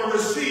they want to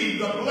receive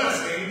the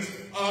blessings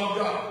of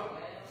God.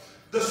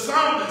 The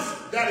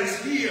psalmist that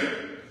is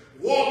here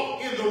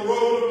walked in the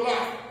road of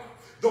life.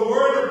 The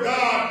word of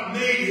God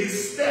made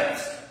his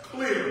steps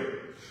clear.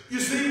 You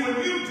see, when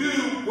you do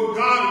what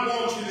God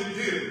wants you to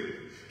do,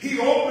 he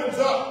opens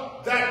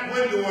up that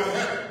window of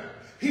heaven.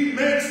 He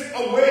makes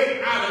a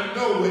way out of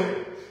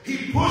nowhere.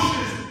 He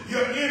pushes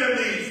your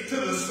enemies to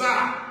the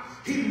side.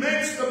 He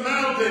makes the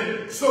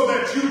mountain so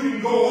that you can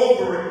go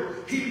over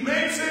it. He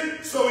makes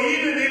it so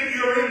even if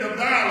you're in the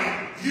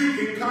valley, you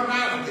can come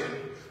out of it.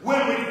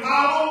 When we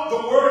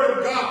follow the word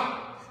of God,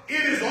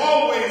 it is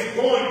always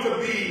going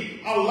to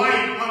be a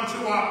light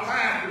unto our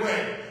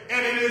pathway.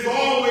 And it is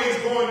always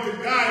going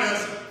to guide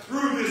us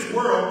through this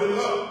world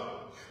below.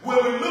 When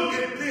we look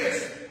at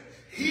this,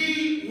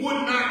 he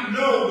would not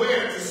know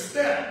where to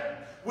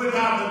step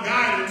without the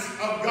guidance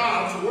of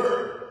God's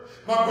word.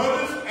 My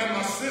brothers and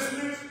my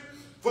sisters,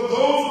 for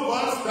those of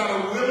us that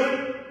are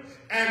willing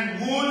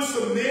and would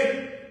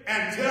submit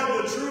and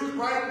tell the truth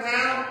right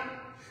now,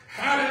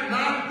 had it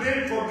not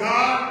been for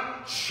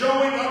God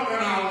showing up in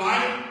our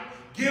life,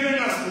 giving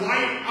us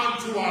light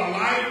unto our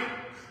life,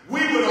 we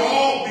would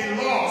all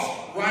be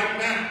lost right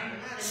now.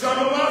 Some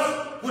of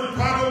us would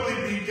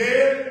probably be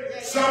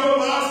dead. Some of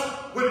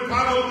us would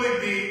probably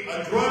be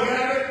a drug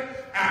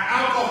addict, an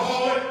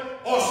alcoholic,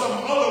 or some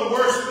other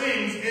worse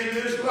things in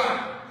this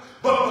life.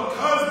 But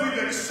because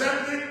we've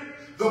accepted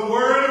the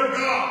word of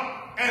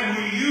God and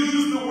we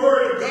use the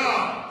word of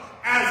God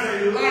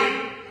as a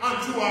light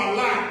unto our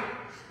life,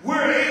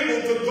 we're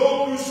able to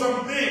go through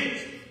some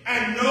things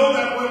and know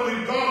that when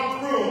we've gone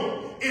through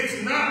them,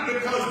 it's not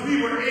because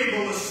we were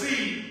able to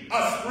see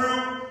us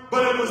through,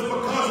 but it was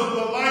because of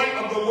the light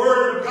of the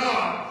word of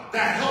God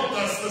that helped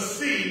us to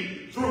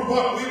see through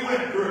what we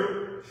went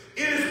through.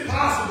 It is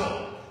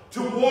possible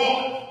to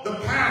walk the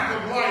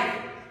path of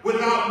life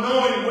without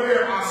knowing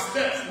where our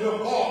steps will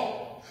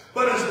fall.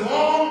 But as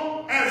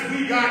long as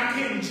we got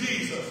King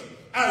Jesus,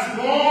 as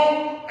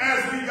long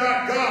as we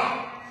got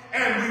God,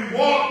 and we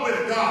walk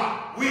with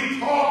God, we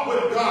talk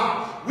with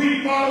God,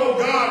 we follow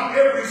God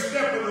every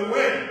step of the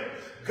way,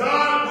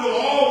 God will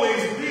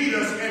always lead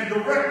us and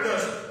direct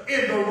us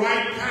in the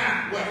right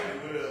pathway.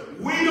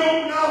 We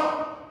don't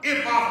know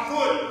if our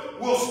foot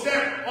will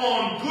step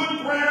on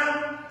good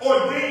ground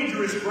or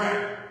dangerous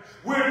ground.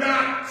 We're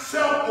not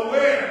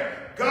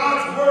self-aware.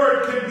 God's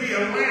word can be a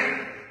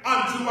lamp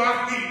unto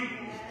our feet.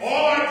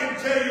 All I can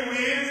tell you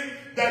is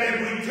that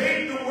if we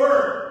take the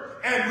word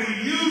and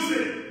we use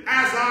it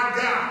as our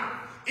guide,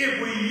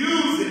 if we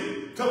use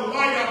it to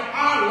light up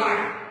our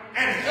life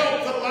and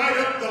help to light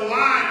up the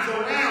lives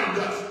around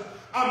us,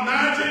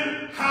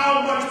 imagine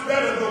how much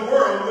better the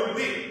world would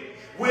be.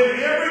 When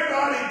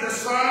everybody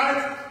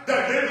decides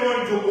that they're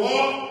going to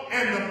walk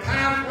in the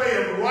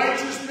pathway of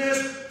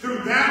righteousness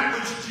through that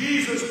which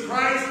Jesus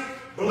Christ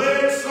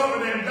bled,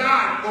 suffered, and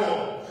died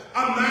for.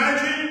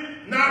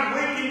 Imagine not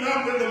waking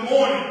up in the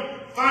morning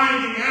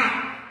finding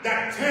out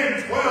that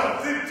 10,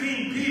 12,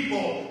 15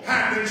 people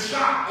have been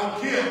shot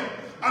or killed.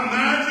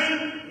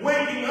 Imagine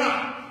waking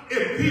up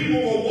if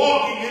people were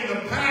walking in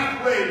the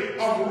pathway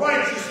of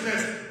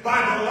righteousness by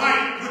the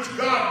light which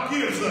God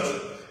gives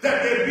us,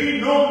 that there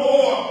be no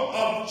more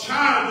of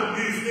child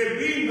abuse, there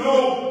be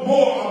no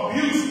more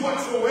abuse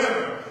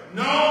whatsoever.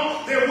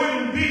 No, there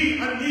wouldn't be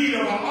a need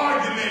of an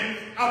argument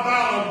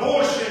about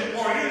abortion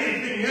or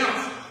anything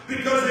else,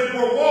 because if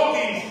we're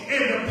walking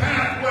in the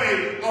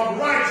pathway of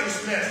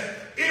righteousness,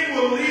 it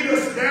will lead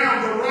us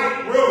down the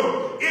right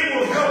road. It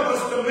will help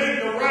us to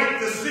make the right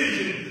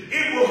decision.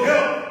 It will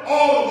help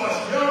all of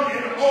us, young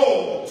and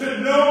old,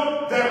 to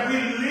know that we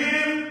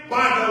live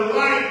by the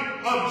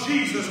light of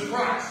Jesus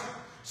Christ.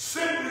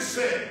 Simply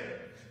said,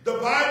 the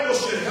Bible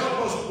should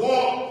help us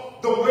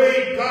walk the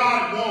way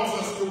God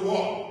wants us to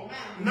walk,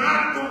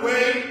 not the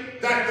way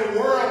that the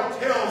world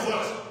tells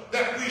us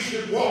that we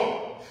should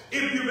walk.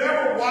 If you've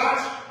ever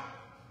watched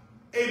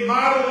a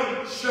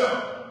modeling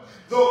show,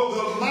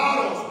 the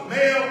models,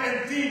 male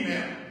and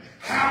female,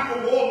 have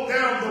to walk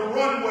down the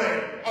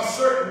runway a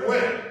certain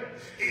way.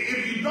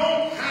 If you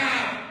don't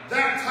have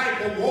that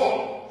type of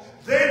walk,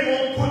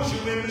 they won't put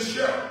you in the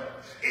show.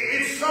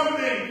 It's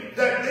something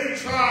that they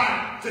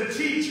try to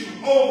teach you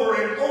over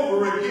and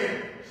over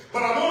again.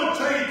 But I want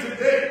to tell you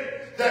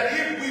today that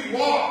if we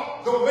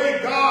walk the way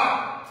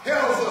God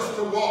tells us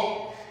to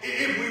walk,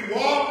 if we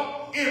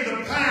walk in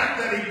the path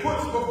that he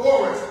puts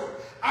before us,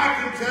 I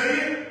can tell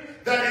you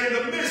that in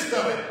the midst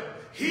of it,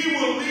 he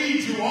will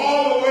lead you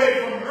all the way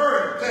from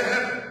earth to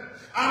heaven.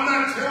 I'm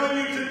not telling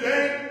you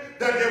today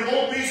that there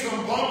won't be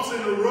some bumps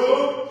in the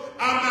road.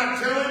 I'm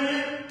not telling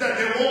you that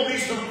there won't be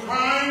some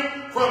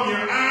crying from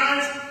your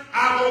eyes.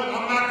 I'm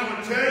not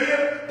going to tell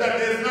you that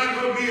there's not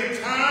going to be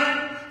a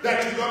time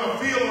that you're going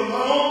to feel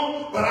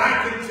alone. But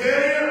I can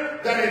tell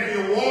you that if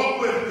you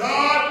walk with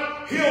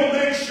God, he'll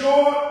make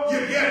sure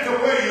you get to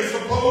where you're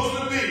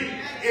supposed to be.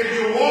 If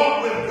you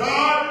walk with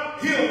God,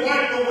 he'll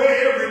wipe away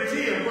every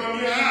tear from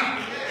your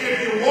eye.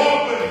 If you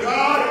walk with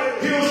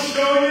God, he'll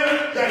show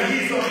you that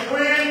he's a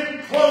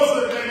friend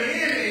closer than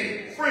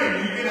any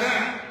friend you can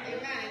have.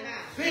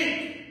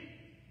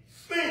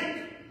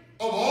 Think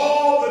of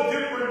all the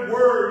different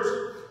words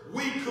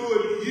we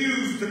could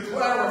use to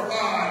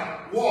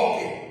clarify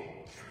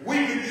walking.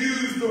 We could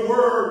use the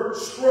word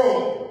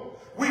stroll.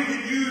 We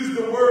could use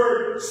the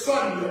word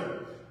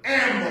sunder,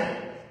 amble,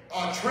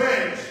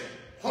 trench,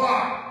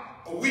 plot.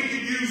 We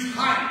could use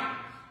hike,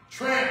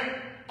 tramp,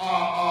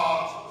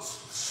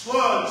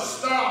 sludge,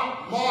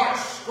 stop, march,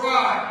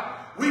 stride.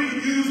 We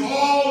could use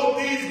all of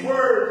these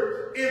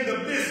words in the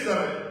midst of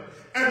it.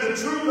 And the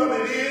truth of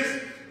it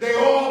is, they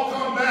all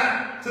come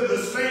back to the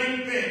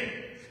same thing.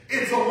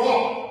 It's a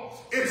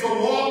walk. It's a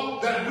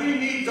walk that we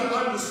need to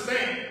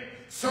understand.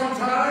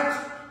 Sometimes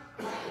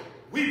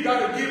we've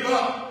got to give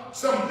up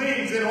some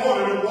things in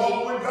order to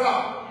walk with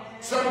God.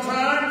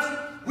 Sometimes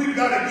we've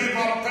got to give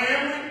up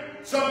family.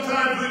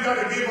 Sometimes we've got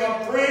to give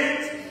up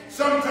friends.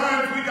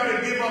 Sometimes we've got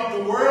to give up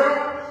the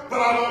world. But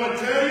I want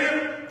to tell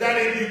you that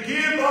if you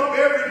give up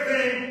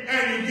everything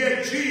and you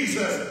get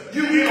Jesus,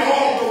 you get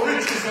all the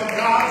riches of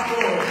God's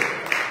glory.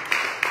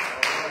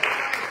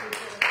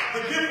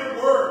 The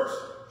different words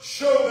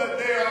show that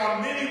there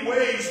are many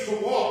ways to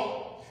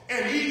walk,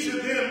 and each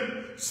of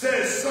them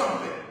says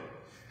something.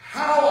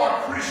 How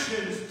are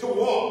Christians to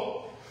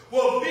walk?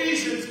 Well,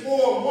 Ephesians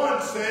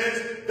 4:1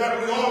 says that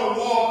we ought to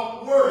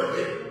walk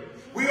worthy.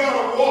 We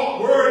ought to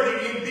walk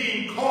worthy in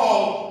being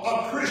called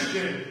a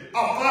Christian,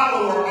 a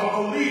follower,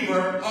 a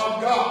believer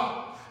of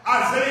God.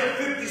 Isaiah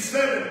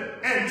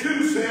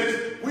 57:2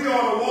 says we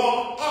ought to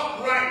walk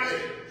uprightly.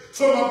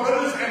 So my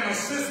brothers and my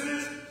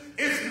sisters,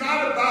 it's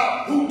not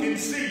about who can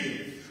see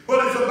you,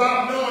 but it's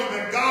about knowing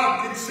that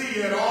God can see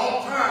you at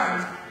all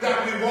times,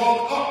 that we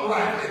walk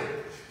uprightly.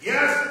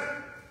 Yes,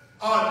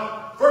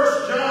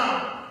 1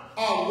 John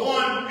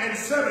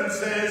 1:7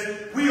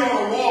 says we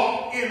ought to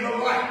walk in the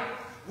light.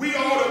 We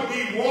ought to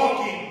be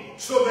walking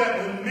so that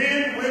when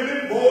men,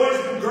 women, boys,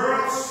 and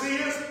girls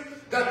see us,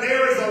 that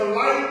there is a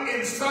light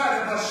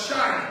inside of us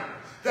shining.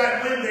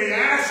 That when they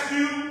ask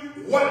you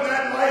what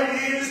that light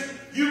is,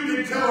 you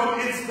can tell them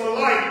it's the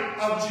light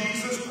of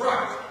Jesus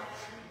Christ.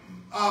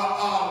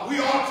 We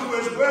ought to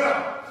as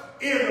well.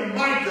 In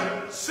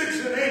Micah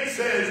 6:8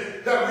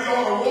 says that we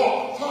ought to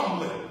walk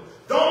humbly.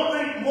 Don't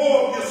think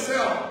more of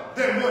yourself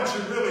than what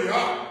you really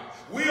are.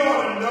 We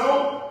ought to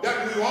know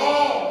that we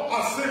all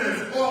are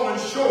sinners falling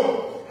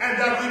short, and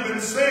that we've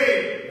been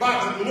saved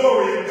by the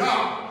glory of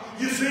God.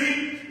 You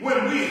see,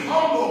 when we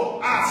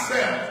humble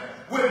ourselves,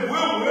 when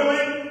we're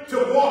willing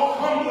to walk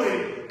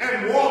humbly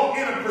and walk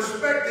in a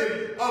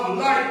perspective of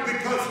life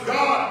because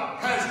God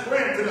has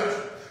granted us.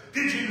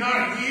 Did you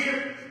not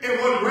hear in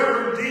what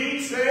Reverend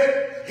Dean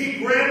said? He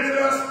granted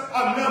us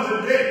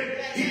another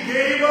day. He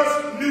gave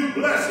us new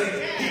blessings.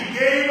 He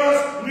gave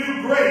us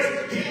new grace.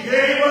 He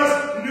gave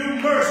us new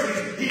mercies.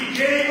 He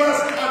gave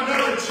us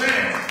another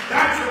chance.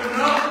 That's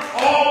enough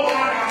all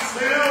by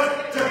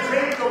ourselves to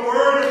take the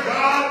word of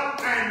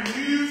God and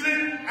use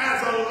it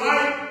as a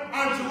light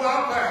unto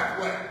our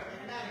pathway.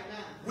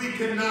 We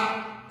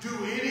cannot do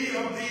any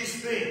of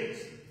these things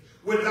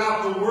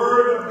without the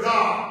word of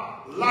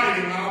God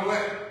lighting our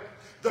way.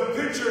 The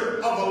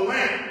picture of a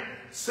lamp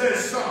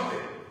says something.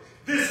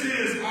 This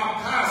is our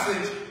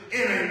passage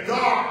in a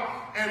dark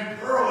and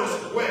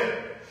perilous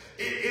way.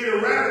 It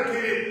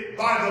eradicated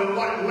by the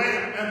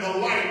lamp and the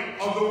light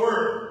of the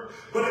word.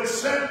 But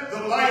except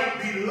the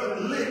light be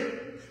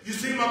lit. You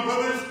see, my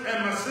brothers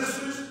and my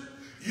sisters,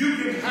 you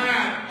can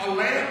have a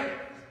lamp,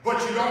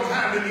 but you don't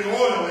have any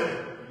oil in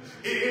it.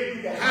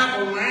 If you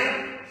have a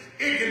lamp,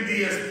 it can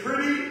be as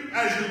pretty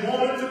as you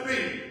want it to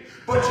be,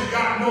 but you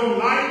got no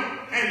light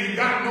and you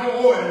got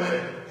no oil in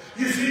it.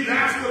 You see,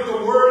 that's what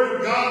the word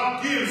of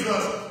God gives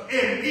us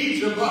in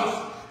each of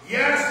us.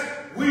 Yes,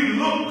 we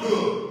look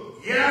good.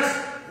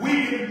 Yes,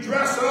 we can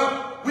dress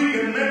up. We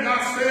can make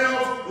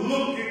ourselves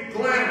look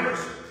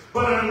glamorous.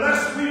 But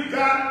unless we've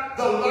got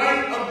the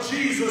light of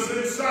Jesus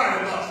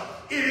inside of us,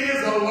 it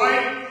is a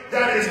light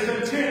that is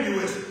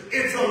continuous.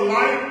 It's a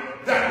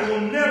light that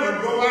will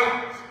never go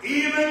out.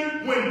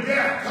 Even when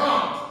death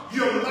comes,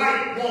 your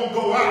light won't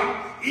go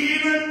out.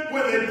 Even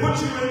when they put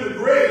you in the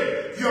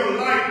grave, your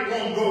light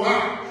won't go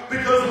out.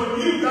 Because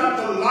when you got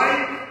the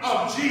light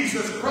of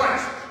Jesus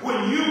Christ,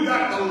 when you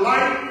got the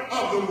light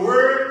of the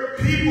word,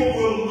 people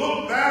will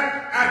look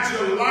back at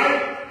your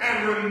life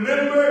and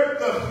remember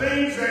the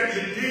things that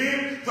you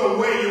did, the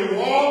way you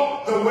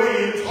walk, the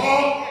way you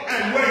talk,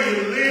 and where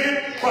you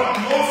live. But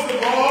most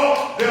of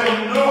all,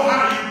 they'll know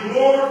how you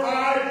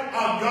glorified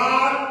a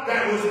God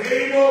that was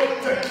able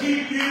to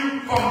keep you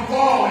from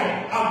falling,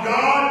 a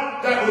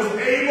God that was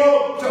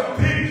able to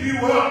pick you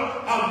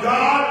up, a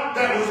God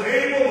that was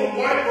able to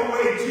wipe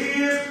away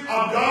tears,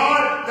 a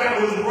God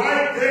that was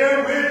right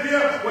there with you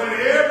when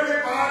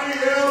everybody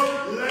else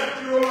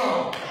left you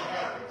alone.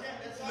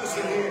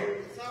 Listen here.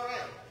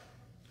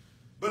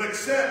 But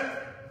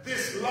except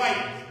this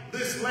light,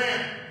 this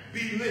lamp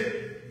be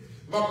lit,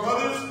 my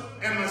brothers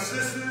and my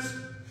sisters,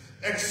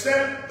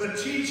 except the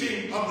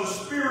teaching of the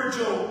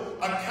spiritual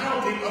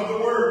accounting of the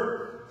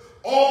word,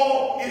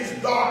 all is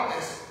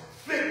darkness,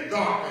 thick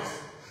darkness.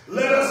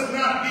 Let us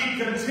not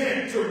be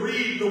content to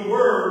read the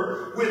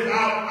word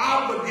without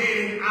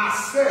obligating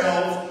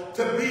ourselves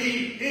to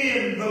be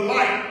in the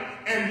light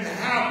and to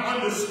have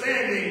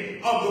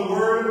understanding of the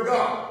word of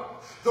God.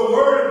 The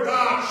Word of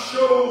God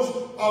shows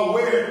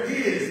where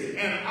His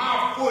and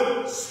our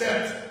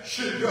footsteps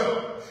should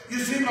go. You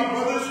see, my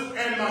brothers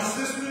and my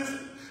sisters,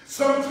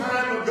 some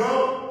time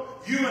ago,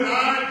 you and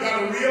I got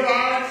to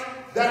realize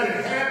that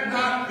it had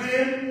not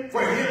been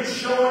for Him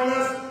showing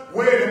us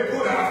where to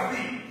put our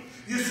feet.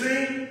 You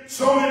see,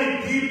 so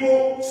many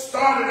people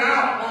started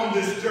out on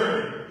this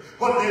journey,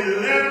 but they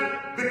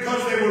left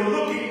because they were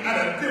looking at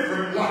a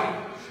different light.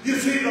 You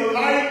see, the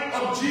light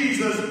of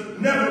Jesus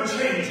never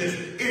changes.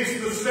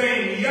 It's the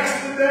same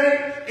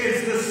yesterday,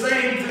 it's the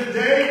same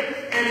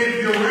today, and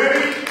if you're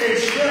ready, it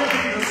shall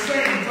be the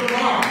same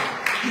tomorrow.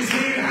 You see,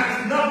 it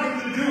has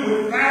nothing to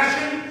do with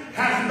fashion,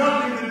 has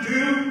nothing to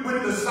do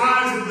with the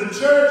size of the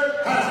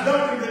church, has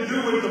nothing to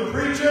do with the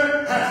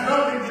preacher, has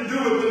nothing to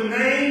do with the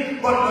name,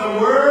 but the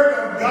Word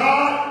of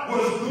God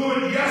was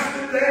good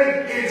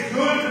yesterday, it's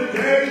good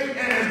today,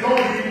 and it's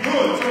going to be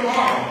good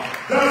tomorrow.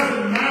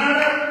 Doesn't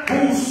matter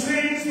who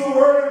sings the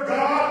Word of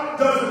God,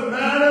 doesn't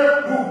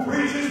matter who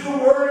preaches the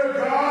Word of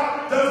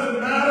God, doesn't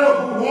matter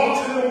who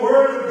walks in the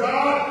Word of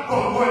God,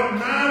 but what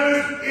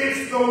matters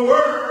is the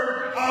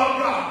Word of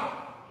God.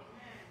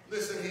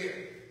 Listen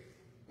here.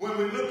 When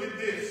we look at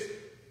this,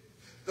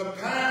 the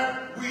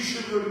path we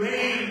should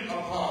remain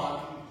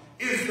upon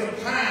is the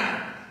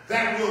path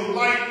that will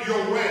light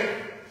your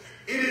way.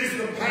 It is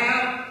the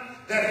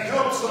path that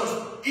helps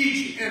us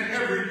each and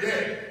every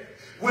day.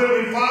 When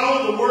we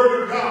follow the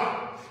Word of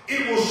God,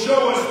 it will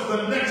show us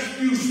the next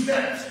few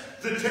steps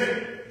to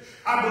take.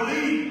 I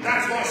believe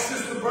that's why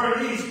Sister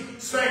Bernice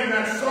sang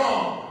that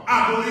song,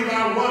 I Believe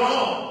I'll Run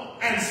On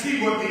and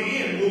see what the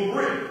end will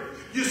bring.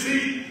 You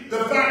see,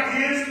 the fact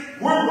is,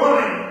 we're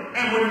running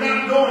and we're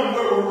not knowing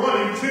where we're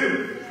running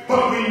to,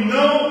 but we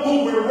know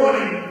who we're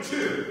running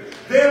to.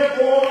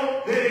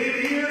 Therefore, it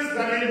is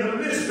that in the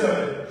midst of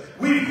it,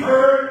 we've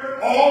heard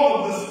all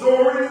of the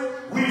stories,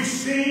 we've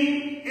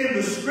seen in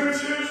the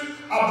scriptures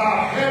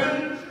about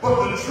heaven,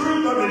 but the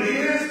truth of it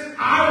is,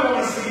 I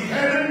want to see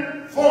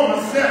heaven for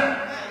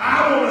myself.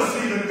 I want to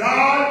see the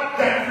God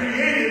that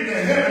created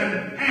the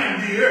heaven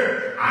and the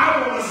earth.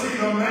 I want to see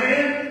the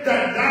man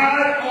that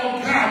died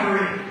on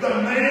Calvary,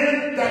 the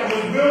man that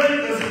was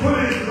willing to put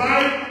his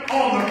life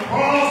on the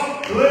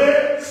cross,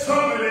 bled,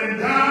 suffered, and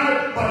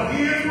died. But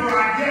here's where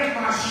I get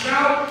my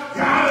shout.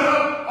 Got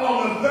up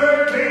on the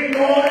third day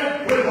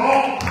morning with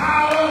all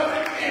power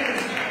in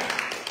his hand.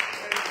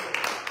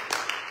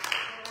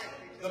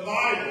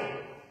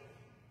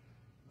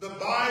 The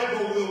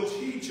Bible will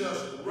teach us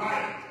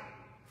right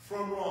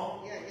from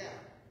wrong.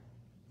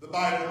 The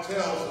Bible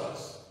tells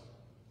us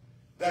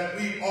that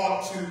we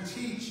ought to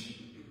teach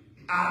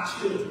our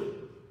children,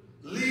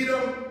 lead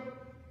them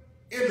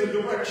in the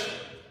direction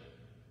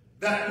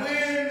that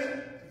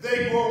when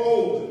they grow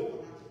older,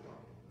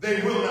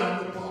 they will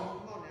not depart.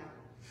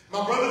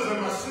 My brothers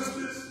and my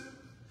sisters,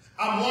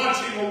 I'm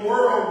watching a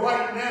world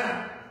right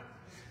now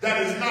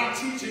that is not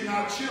teaching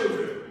our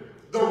children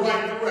the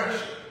right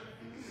direction.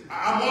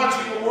 I'm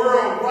watching a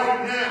world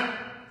right now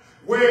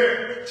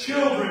where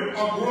children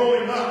are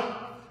growing up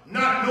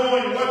not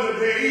knowing whether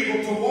they're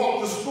able to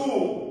walk to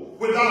school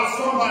without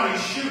somebody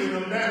shooting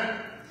them down,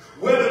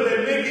 whether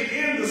they make it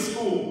into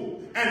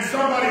school and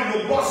somebody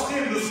will bust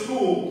into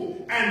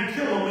school and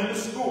kill them in the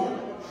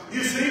school.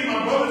 You see,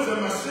 my brothers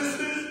and my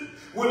sisters,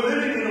 we're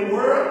living in a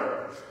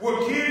world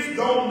where kids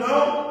don't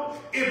know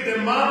if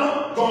their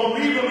mama gonna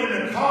leave them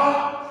in the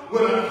car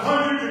with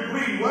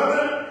 100-degree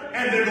weather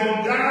and they're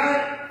gonna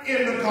die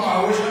in the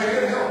car. I wish I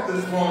had help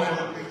this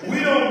morning. We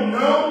don't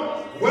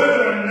know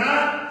whether or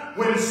not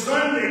when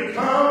Sunday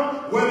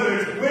comes, whether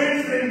it's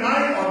Wednesday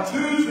night or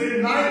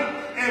Tuesday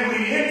night, and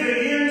we enter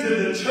into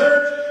the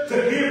church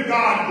to give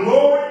God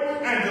glory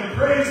and to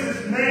praise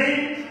His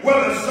name,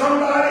 whether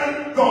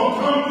somebody gonna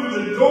come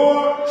through the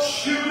door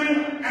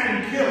shooting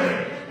and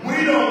killing.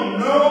 We don't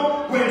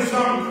know when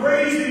some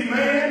crazy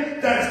man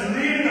that's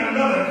leading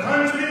another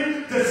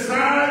country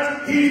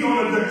decides he's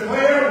going to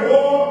declare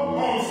war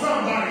on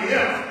somebody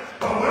else.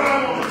 But what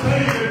I want to tell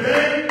you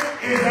today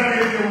is that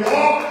if you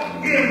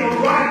walk in the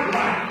right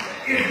light,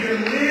 if you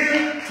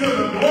live to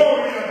the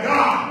glory of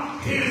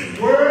God, His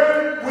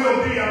Word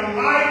will be a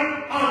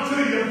light unto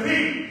your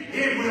feet.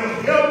 It will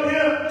help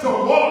you to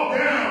walk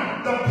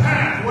down the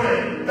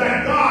pathway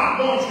that God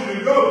wants you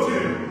to go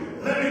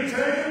to. Let me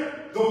tell you,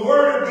 the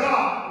Word of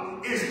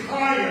God is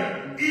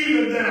higher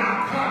even than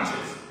our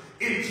conscience.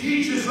 It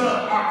teaches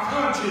us, our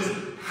conscience,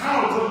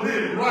 how to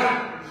live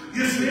right.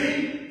 You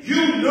see,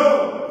 you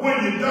know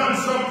when you've done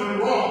something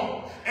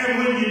wrong. And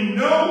when you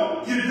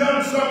know you've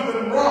done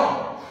something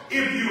wrong,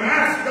 if you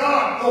ask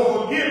God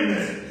for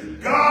forgiveness,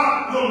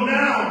 God will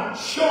now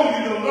show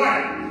you the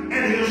light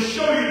and He'll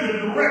show you the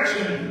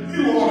direction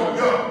you ought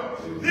to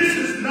go. This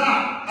is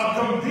not a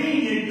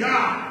convenient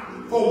guide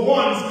for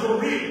one's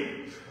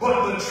career,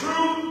 but the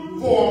truth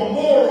for a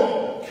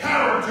moral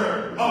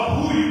character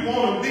of who you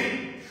want to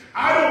be.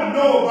 I don't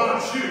know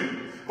about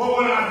you, but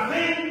when I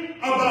think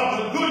about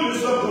the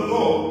goodness of the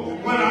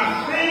Lord, when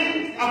I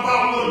think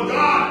about what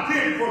God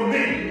did for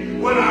me,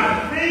 when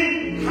I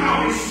think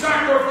how He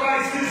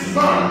sacrificed His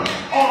Son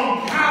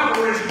on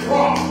Calvary's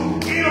cross,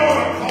 it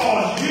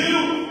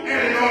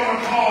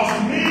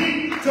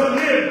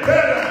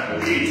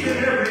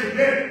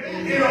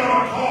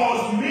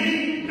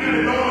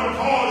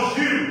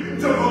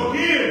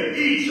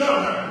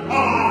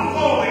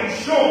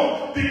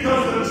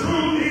Because the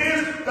truth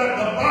is that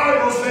the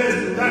Bible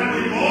says that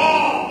we've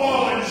all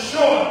fallen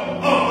short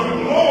of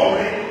the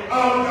glory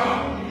of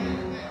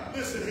God.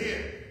 Listen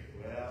here.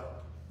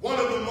 One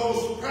of the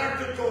most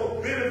practical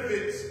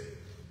benefits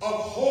of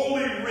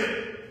Holy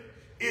Writ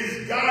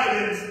is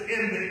guidance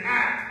in the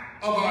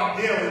act of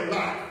our daily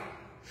life.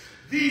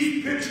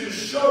 These pictures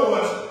show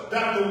us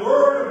that the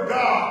Word of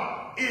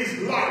God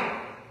is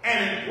light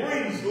and it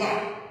brings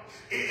light.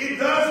 It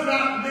does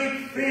not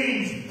make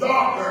things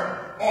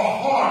darker or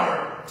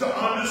harder to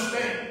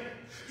understand.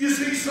 You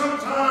see,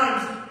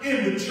 sometimes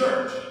in the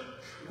church,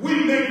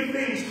 we make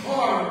things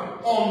harder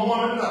on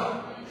one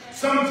another.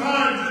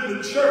 Sometimes in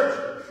the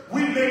church,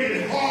 we make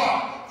it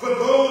hard for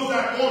those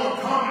that want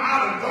to come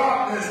out of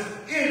darkness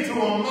into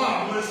a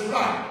marvelous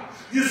light.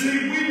 You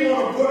see, we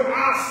want to put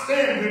our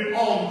standard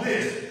on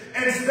this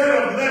instead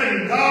of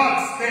letting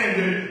God's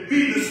standard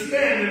be the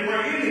standard for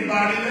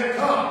anybody that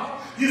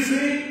comes. You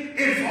see,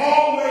 it's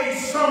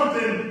always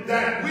something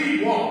that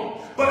we want.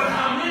 But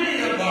how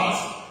many of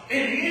us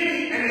in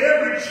any and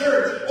every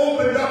church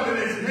opened up in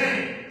His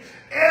name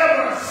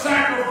ever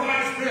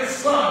sacrificed their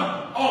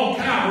son on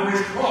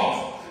Calvary's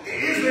cross?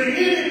 Is there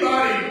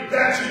anybody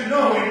that you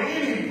know in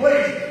any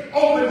place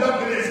opened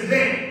up in His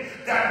name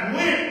that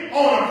went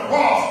on a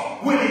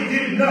cross when He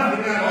did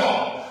nothing at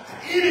all?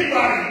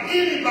 Anybody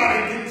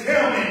can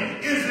tell me,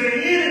 is there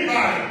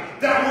anybody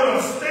that would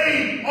have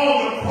stayed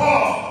on the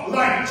cross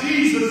like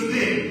Jesus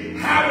did,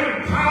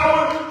 having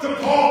power to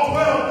call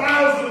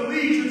 12,000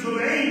 legions of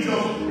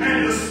angels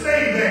and to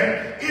stay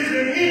there? Is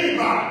there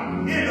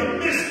anybody in the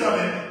midst of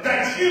it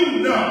that you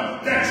know,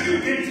 that you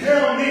can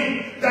tell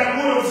me, that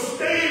would have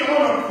stayed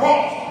on a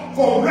cross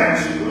for a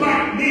wretch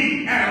like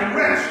me and a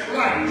wretch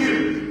like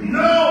you?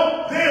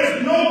 No,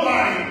 there's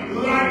nobody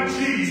like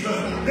Jesus.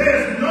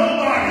 There's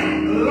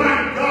nobody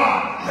like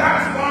God.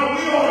 That's why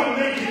we ought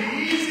to make it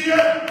easier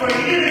for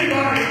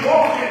anybody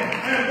walking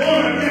and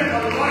want to get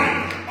the light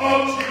of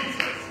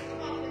Jesus.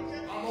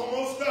 I'm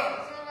almost done.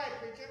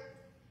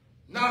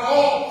 Not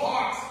all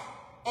parts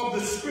of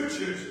the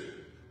scriptures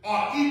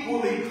are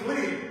equally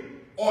clear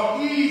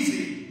or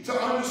easy to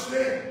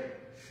understand.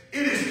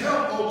 It is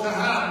helpful to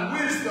have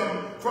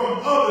wisdom from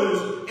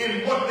others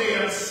in what they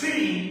have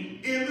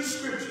seen in the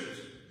scriptures.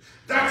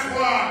 That's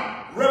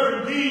why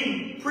Reverend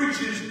Dean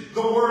preaches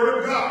the Word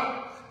of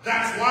God.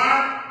 That's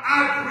why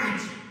I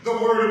preach the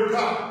Word of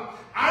God.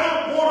 I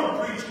don't want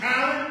to preach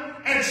Alan,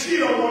 and she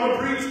don't want to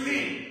preach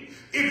Dean.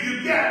 If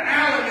you get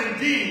Alan and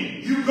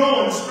Dean, you're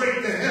going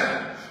straight to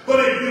heaven. But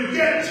if you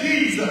get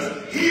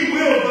Jesus, He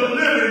will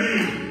deliver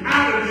you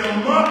out of your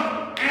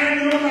muck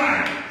and your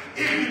life.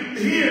 If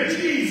you hear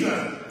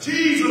Jesus,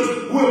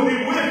 Jesus will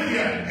be with you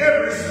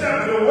every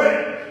step of the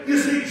way. You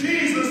see,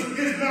 Jesus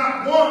is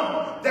not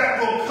one that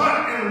will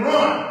cut and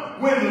run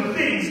when the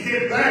things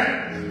get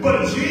bad.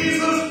 But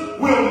Jesus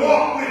will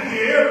walk with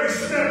you every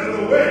step of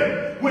the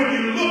way. When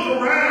you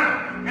look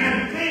around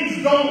and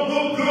things don't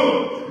look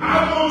good,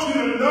 I want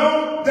you to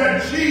know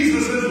that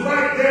Jesus is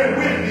right there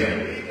with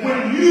you.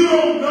 When you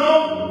don't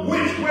know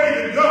which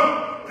way to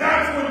go,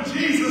 that's when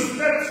Jesus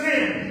steps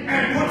in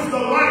and puts the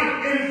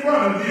light in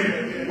front of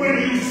you.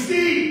 When you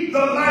see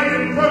the light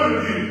in front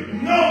of you,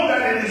 know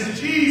that it is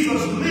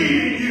Jesus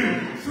leading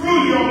you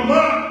through your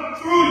muck,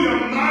 through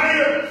your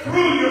mire,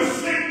 through your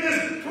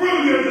sickness,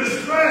 through your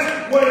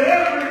distress.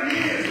 Whatever it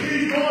is,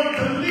 He's going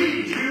to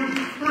lead you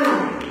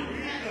through.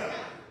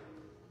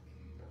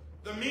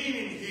 The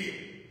meaning here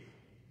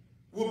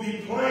will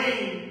be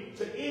plain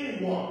to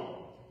anyone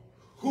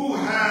who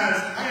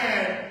has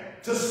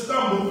had to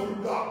stumble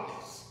through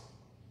darkness.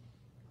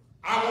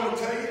 I want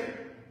to tell you,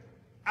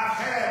 I've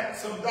had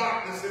some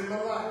darkness in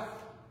my life.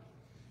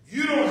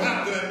 You don't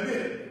have to admit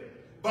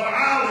it, but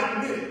I'll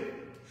admit it,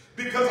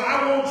 because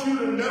I want you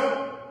to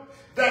know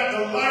that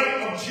the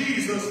light of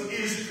Jesus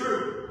is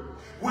true.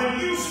 When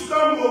you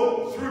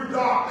stumble through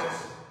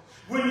darkness,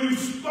 when you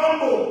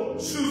stumble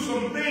through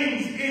some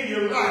things in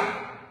your life,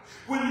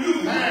 when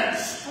you've had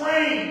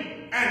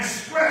strain and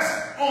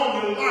stress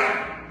on your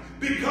life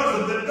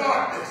because of the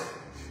darkness,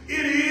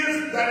 it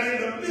is that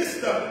in the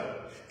midst of it,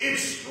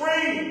 it's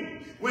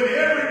straining when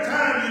every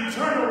time you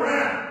turn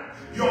around,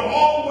 you're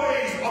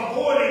always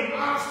avoiding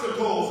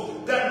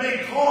obstacles that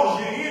may cause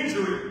you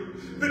injury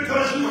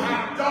because you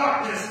have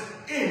darkness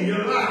in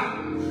your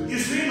life. You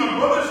see, my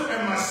brothers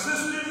and my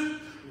sisters,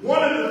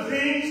 one of the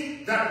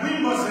things that we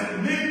must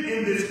admit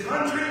in this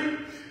country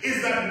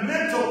is that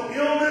mental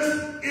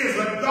illness is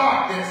a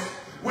darkness.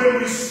 When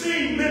we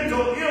see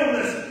mental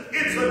illness,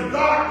 it's a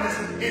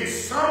darkness.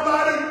 It's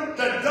somebody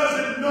that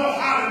doesn't know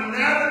how to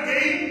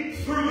navigate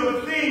through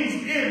the things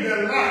in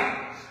their life.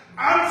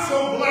 I'm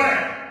so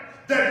glad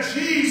that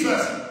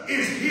Jesus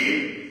is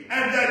here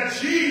and that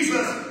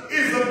Jesus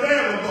is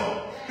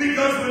available.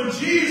 Because when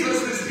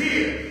Jesus is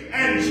here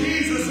and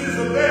Jesus is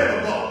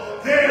available,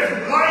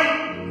 there's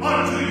light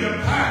unto your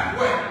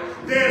pathway.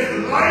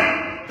 There's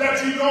light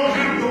that you don't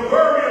have to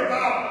worry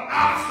about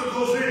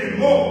obstacles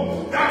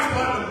anymore. That's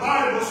why the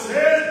Bible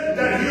says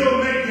that He'll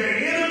make your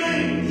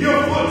enemy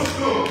your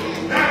footstool.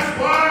 That's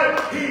why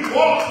He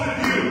walks with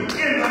you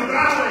in the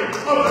valley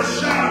of the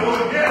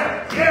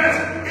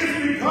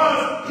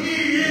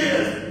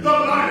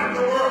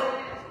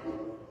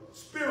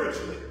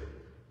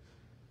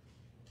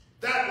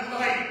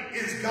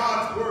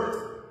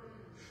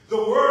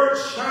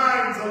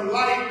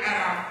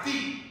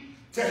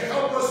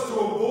help us to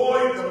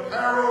avoid the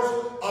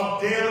perils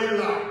of daily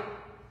life.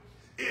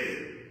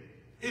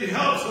 It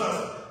helps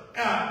us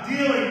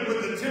dealing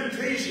with the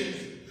temptations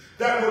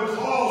that would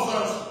cause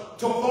us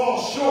to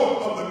fall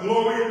short of the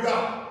glory of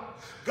God.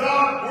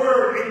 God's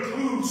word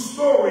includes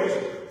stories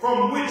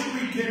from which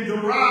we can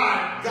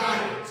derive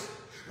guidance.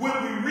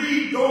 When we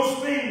read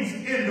those things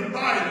in the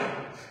Bible,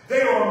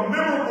 they are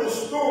memorable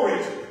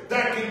stories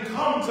that can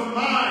come to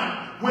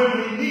mind when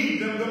we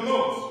need them the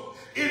most.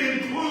 It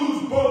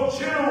includes both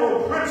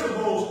general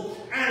principles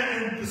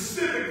and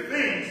specific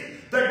things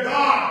that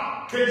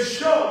God can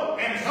show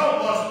and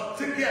help us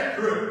to get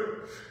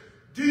through.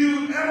 Do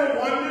you ever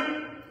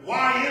wonder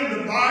why in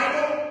the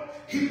Bible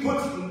he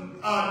puts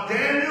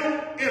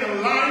Daniel in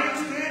a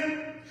lion's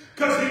den?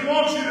 Because he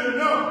wants you to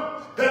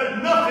know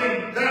that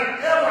nothing that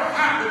ever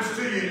happens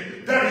to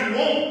you that he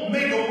won't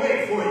make a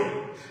way for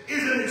you.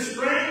 Isn't it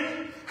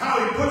strange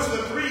how he puts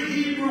the 3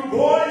 Hebrew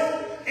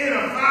boys in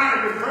a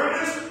fiery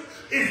furnace?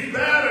 It's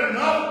bad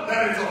enough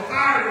that it's a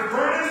fiery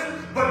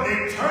furnace, but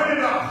they turn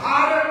it up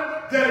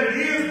hotter than it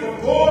is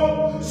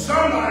before.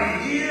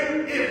 Somebody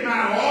here, if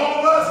not all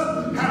of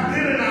us, have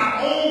been in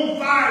our own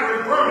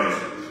fiery furnace.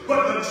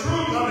 But the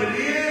truth of it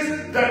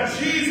is that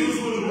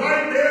Jesus was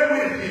right there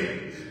with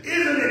him.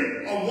 Isn't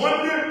it a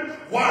wonder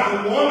why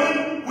the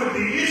woman with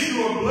the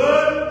issue of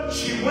blood,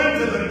 she went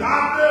to the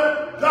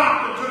doctor,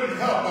 doctor couldn't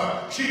help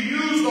her. She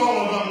used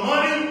all of her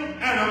money,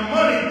 and her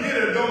money did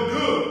her no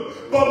good.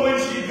 But when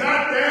she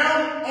got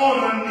down on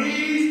her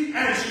knees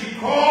and she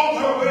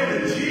called her way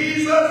to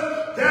Jesus,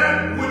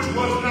 that which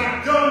was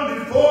not done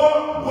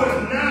before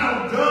was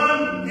now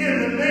done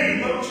in the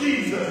name of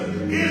Jesus.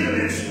 Isn't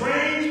it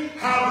strange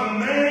how the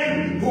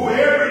man who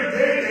every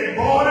day they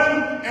bought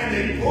him and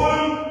they put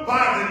him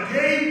by the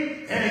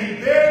gate and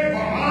he begged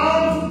for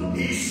alms,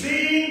 he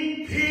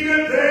seen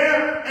Peter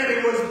there, and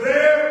it was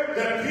there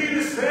that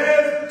Peter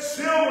says,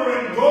 silver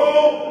and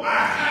gold I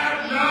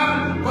have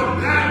not, but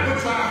that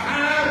which I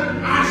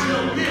have I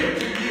shall give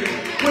to you.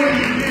 When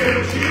you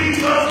give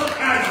Jesus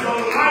as the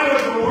light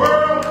of the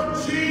world,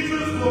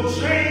 Jesus will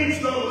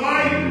change the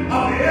life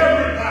of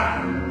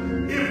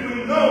everybody. If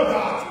we know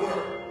God's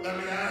word, let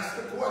me ask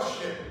the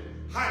question,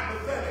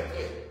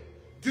 hypothetically,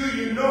 do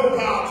you know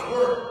God's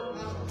word?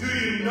 Do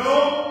you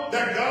know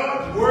that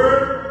God's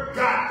word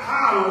got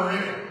power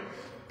in it?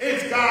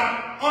 It's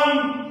got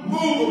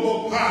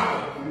unmovable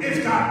power. It's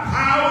got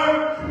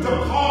power to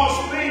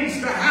cause things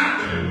to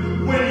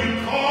happen. When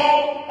you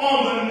call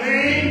on the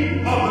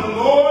name of the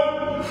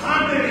Lord,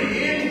 how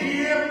many in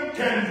here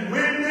can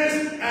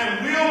witness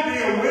and will be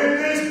a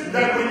witness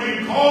that when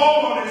you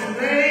call on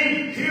his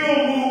name,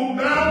 he'll move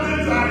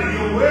mountains out of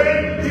your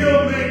way.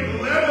 He'll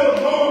make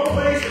level, lower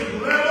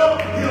places level.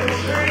 He'll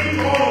change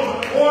all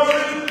of the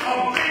courses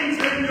of things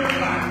in your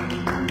life.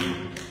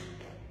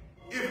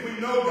 If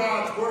we know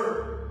God's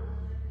word,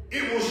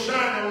 it will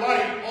shine a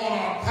light on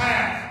our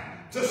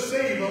path to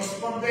save us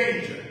from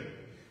danger.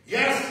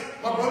 Yes,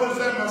 my brothers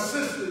and my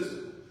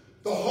sisters,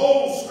 the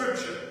whole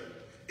scripture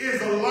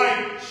is a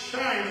light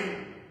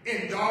shining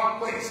in dark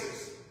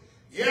places.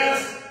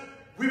 Yes,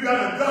 we've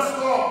got to dust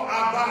off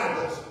our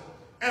Bibles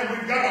and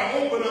we've got to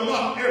open them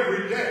up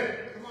every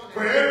day.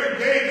 For every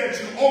day that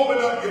you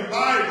open up your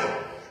Bible,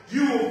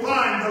 you will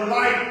find the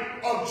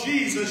light of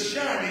Jesus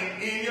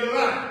shining in your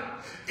life.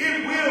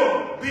 It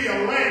will be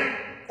a lamp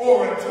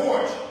or a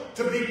torch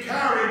to be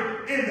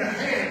carried in the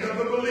hand of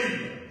a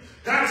believer.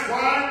 That's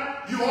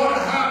why you ought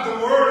to have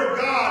the word of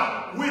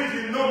God with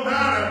you no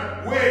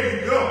matter where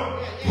you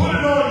go. Put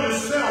it on your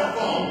cell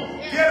phone.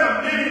 Get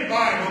a mini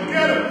Bible.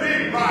 Get a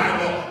big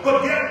Bible.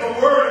 But get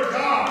the word of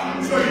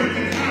God so you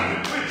can have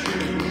it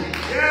with you.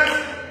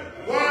 Yes,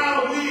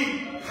 while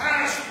we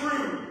pass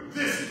through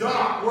this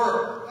dark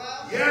world.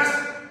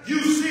 Yes,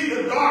 you see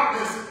the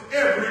darkness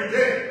every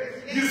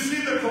day. You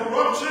see the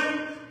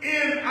corruption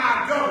in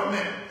our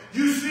government.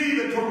 You see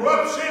the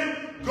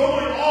corruption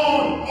going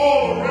on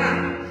all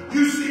around.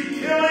 You see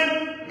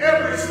killing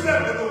every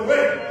step of the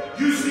way.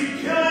 You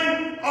see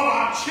killing of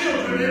our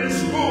children in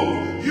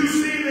school. You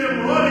see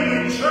them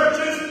running in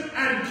churches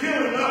and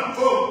killing up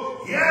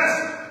folk.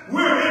 Yes,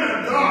 we're in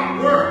a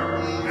dark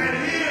world.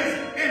 And he is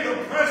in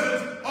the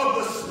presence of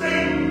the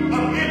state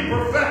of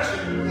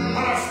imperfection.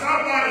 But I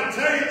stopped by to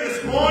tell you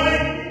this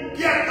morning,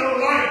 get the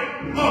light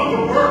of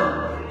the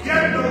word.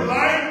 Get the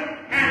light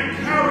and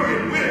carry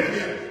it with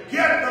you.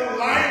 Get the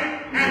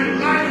light and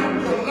light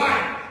up your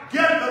life.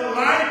 Get the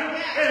light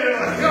and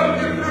it'll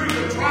help you through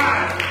your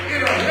trials.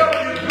 It'll help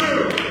you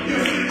through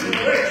your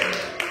situation.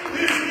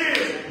 This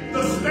is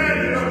the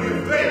standard of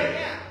your faith.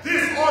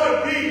 This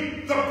ought to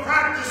be the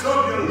practice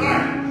of your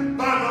life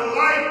by the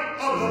light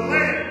of the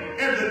lamp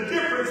and the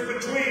difference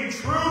between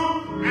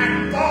true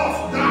and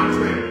false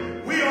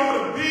doctrine. We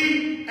ought to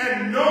be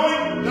and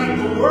knowing that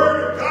the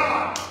word of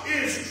God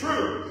is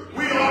true.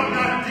 We ought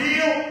not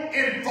deal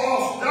in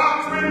false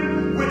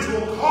doctrine, which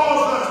will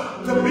cause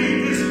us to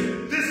be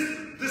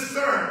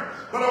discerned.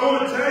 But I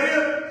want to tell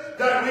you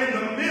that in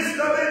the midst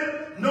of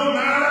it, no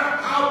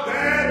matter how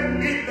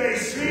bad it may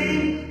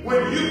seem,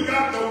 when you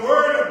got the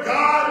word of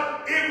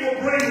God, it will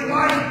bring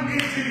life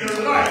into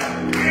your life.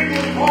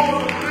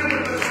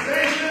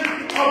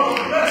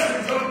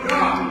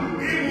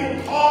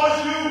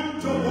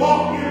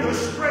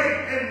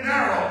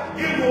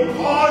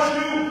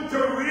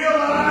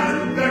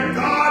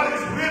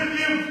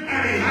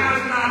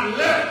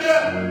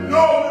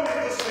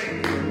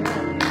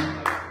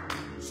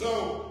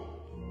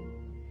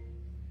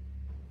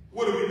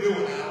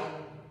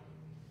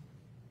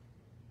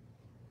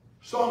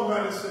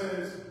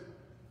 says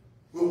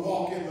we'll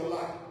walk in the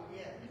light.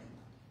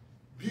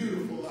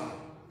 Beautiful light.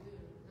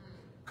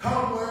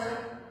 Come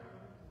where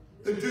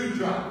the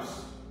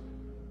dewdrops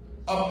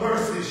of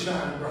mercy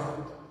shine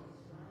bright.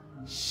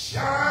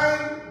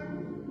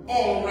 Shine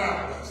all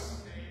around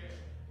us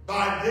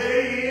by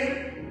day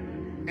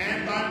in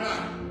and by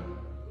night.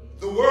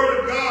 The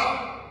word of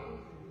God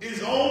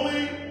is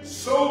only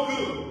so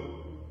good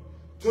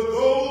to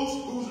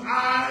those whose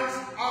eyes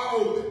are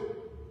open.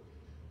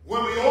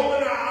 When we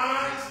open our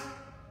eyes,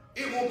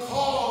 it will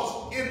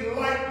cause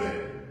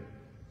enlightenment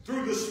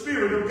through the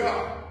Spirit of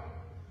God,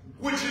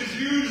 which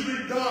is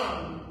usually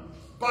done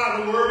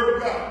by the Word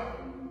of God.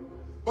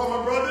 But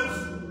my brothers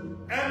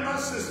and my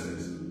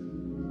sisters,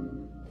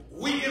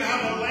 we can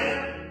have a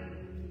lamp,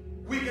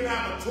 we can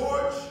have a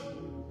torch,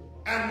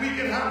 and we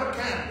can have a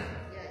candle.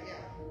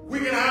 We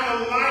can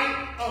have a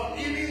light of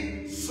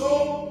any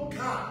so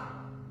kind.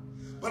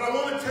 But I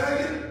want to tell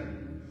you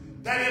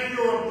that if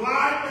you're a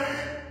blind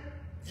man,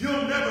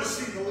 you'll never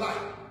see the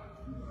light.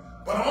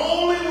 But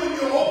only when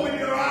you open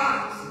your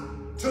eyes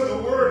to the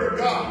Word of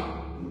God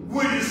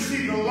will you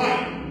see the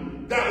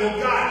light that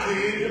will guide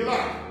you in your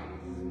life.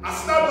 I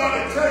stopped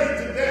by to tell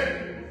you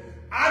today,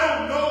 I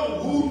don't know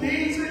who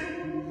needs it,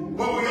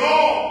 but we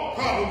all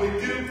probably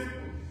do,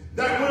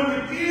 that when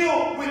we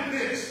deal with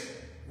this,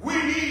 we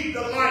need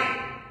the light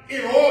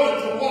in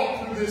order to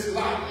walk through this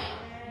life.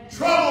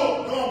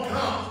 Trouble don't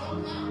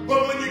come,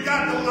 but when you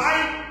got the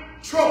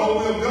light, trouble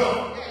will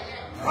go.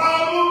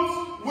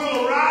 Problems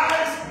will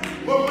arise,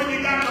 but when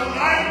you got the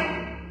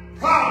light,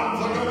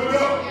 problems are going to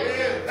go.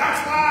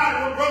 That's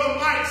why when Brother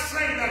Mike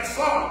sang that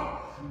song,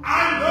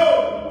 I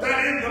know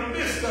that in the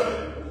midst of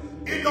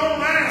it, it don't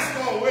last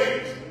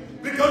always.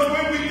 Because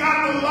when we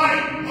got the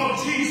light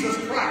of Jesus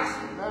Christ,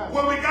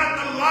 when we got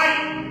the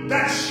light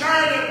that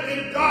shineth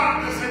in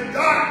darkness, and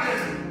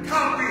darkness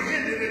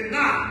comprehended it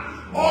not.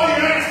 Oh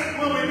yes,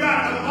 when we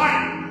got the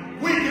light,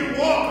 we can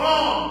walk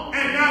on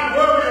and not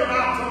worry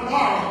about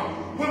tomorrow.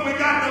 When we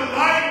got the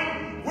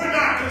light, we're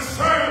not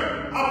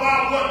concerned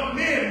about what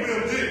men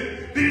will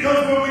do.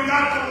 Because when we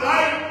got the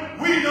light,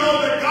 we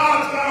know that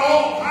God's got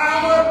all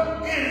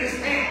power in his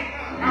hand.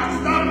 I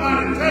stop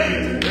by to tell you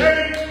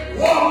today,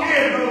 walk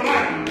in the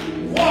light.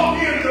 Walk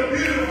in the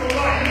beautiful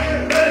light.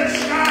 Let it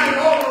shine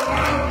all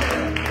around you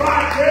by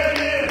day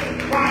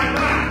and by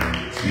night.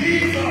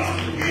 Jesus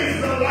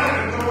is the light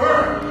of the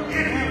world.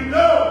 If you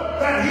know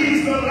that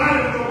he's the light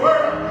of the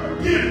world,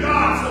 give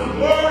God some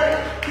glory,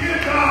 give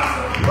God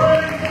some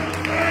praise,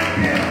 thank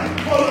him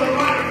for the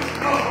light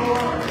of the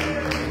world.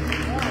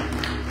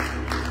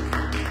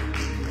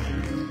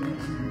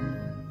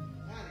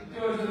 The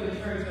doors of the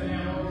church are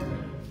now open.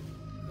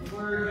 The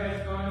word has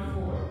gone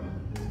forth.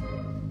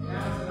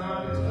 Now it's an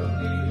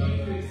opportunity for you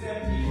to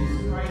accept Jesus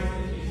Christ as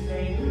your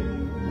Savior.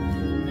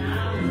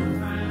 Now is the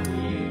time for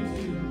you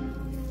to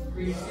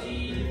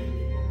receive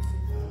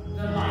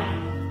the light.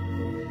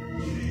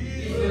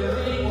 Is there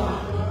anyone?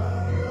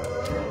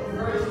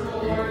 Verse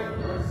 4,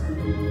 verse 2.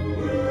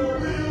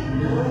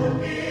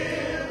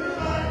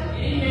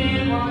 Any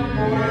man, woman,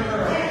 boy,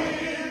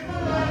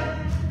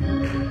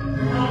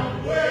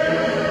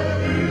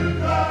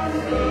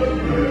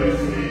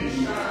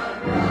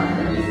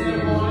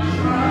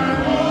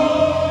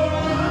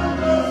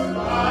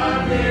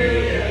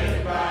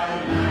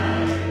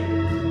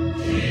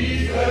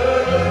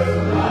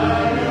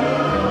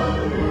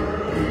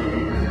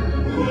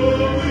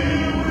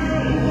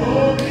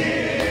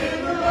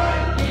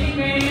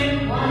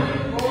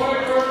 or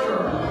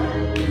girl.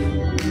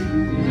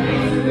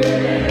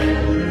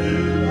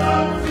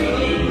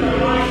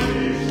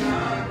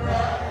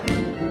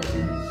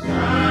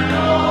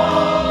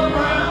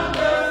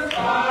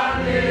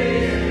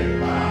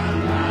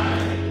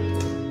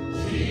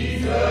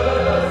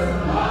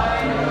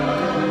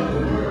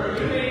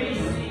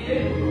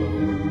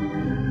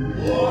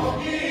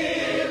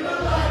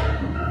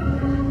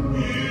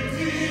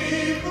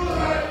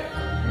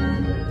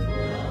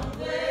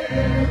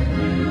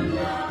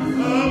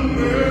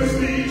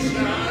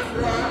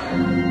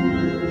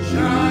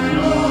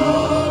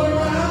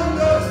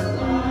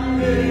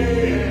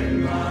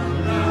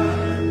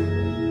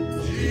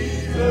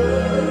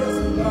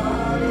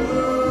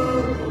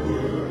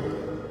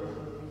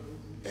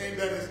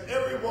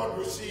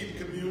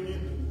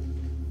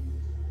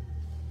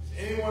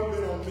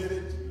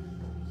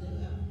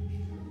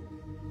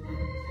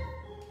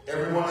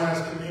 Everyone has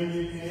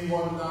communion.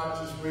 Anyone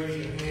not, just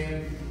raise your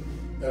hand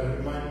that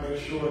we might make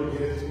sure to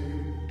get it to you.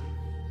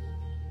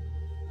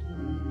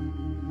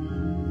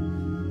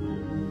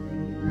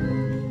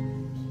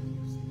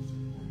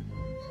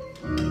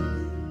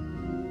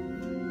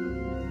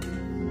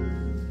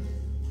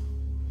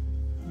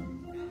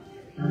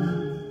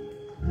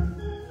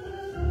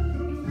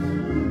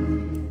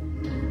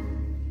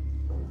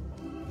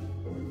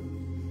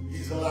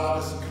 He's allowed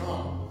us to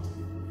come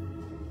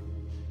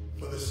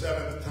for the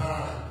 7th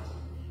time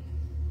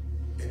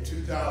in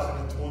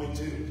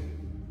 2022.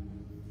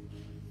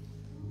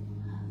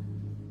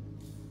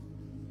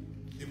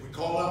 If we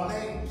call out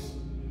names,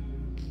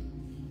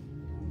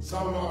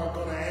 Some are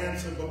going to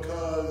answer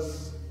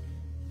because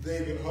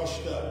they've been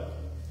hushed up.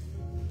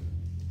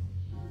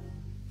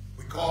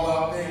 We call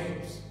out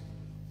names.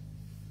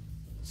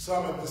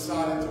 Some have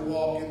decided to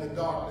walk in the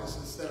darkness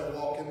instead of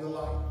walk in the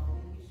light.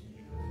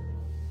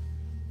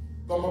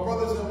 But my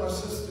brothers and my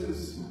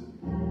sisters,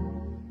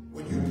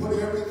 when you put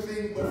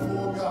everything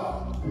before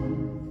God,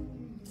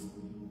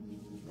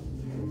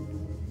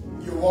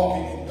 you're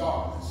walking in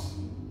darkness.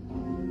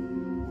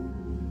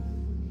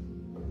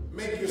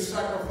 Make your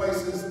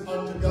sacrifices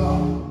unto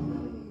God,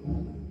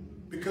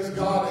 because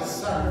God has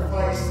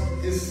sacrificed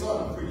his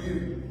son for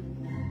you.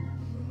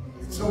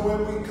 And so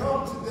when we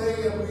come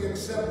today and we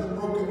accept the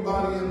broken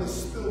body and the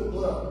spilled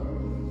blood,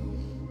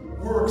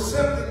 we're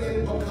accepting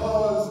it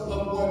because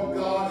of what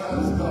God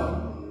has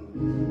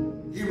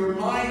done. He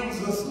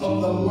reminds us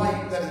of the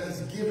light that he's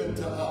given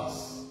to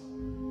us.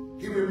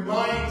 He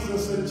reminds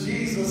us that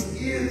Jesus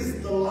is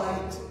the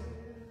light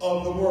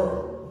of the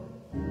world.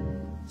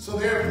 So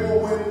therefore,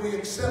 when we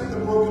accept the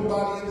broken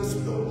body and the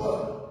spilled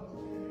blood,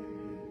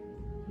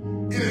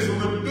 it is a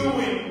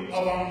renewing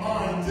of our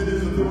minds. It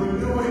is the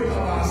renewing of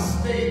our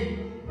state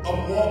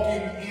of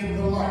walking in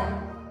the light.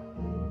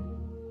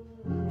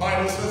 The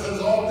Bible says,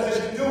 as often as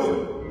you do it,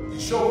 you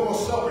show forth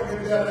suffering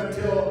and death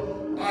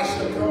until I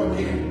shall come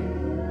again.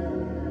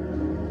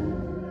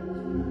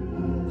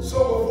 So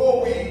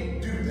before we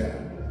do that,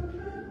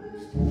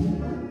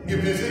 if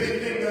there's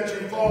anything that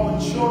you've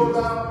fallen short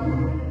about,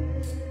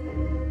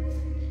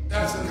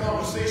 that's a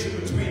conversation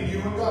between you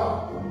and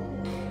God.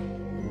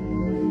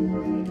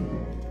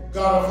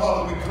 God our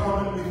Father, we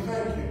come and we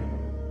thank you.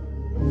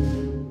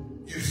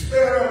 You've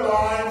spared our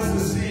lives to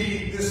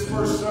see this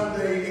first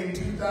Sunday in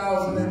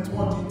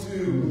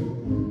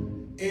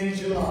 2022 in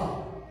July.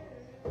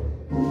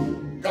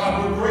 God,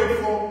 we're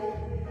grateful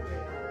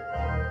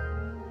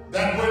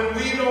that when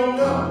we don't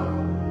know,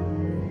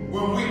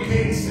 when we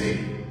can't see,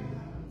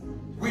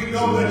 we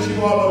know that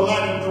you are the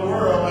light of the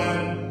world,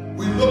 and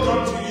we look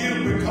unto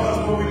you, because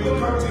when we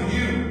look unto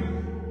you,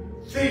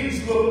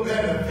 things look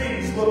better,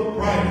 things look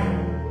brighter.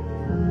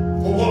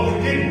 For what we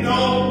didn't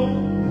know,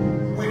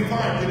 we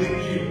find it in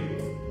you.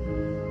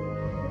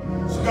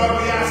 So God,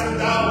 we ask that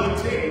thou would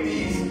take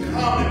these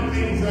common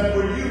things that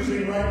we're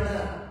using right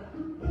now,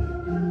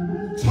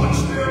 touch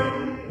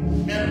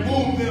them and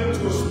move them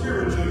to a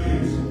spiritual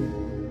use.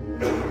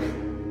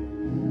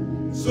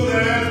 So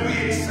that as we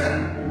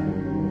accept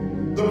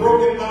the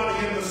broken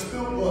body and the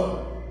spilled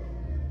blood,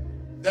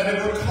 that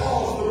it would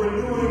cause the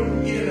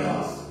renewing in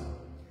us,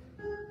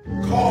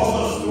 cause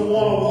us to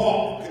want to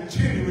walk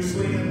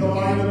continuously in the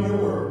light of your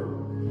word.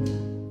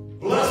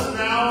 Bless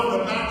now in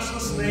the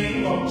matchless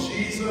name of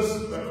Jesus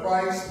the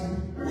Christ,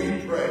 we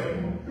pray.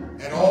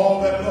 And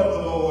all that love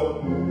the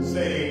Lord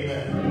say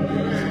amen.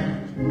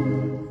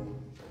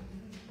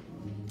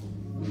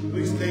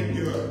 Please take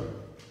your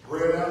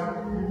bread out.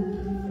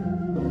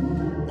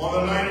 On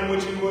the night in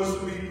which he was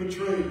to be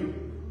betrayed,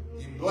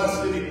 he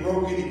blessed it, he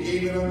broke it, he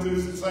gave it unto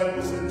his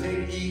disciples and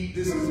take, eat,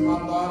 this is my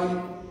body,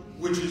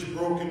 which is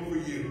broken for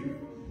you.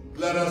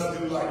 Let us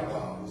do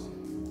likewise.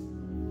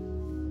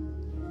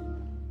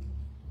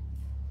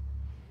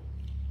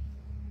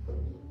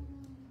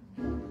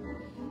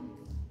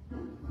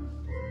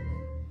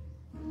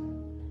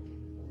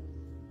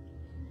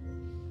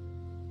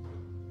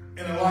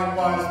 In a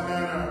likewise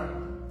manner,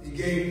 he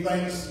gave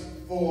thanks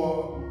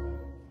for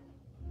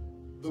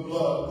the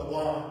blood, the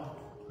wine.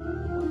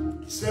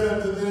 He said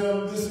unto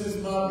them, this is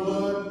my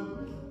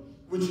blood,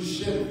 which is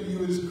shed for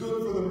you. It is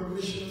good for the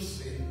remission of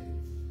sin.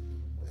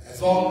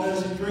 As often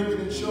as you drink it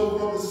and show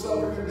forth the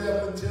suffering and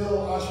death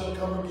until I shall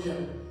come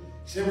again.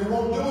 He said, we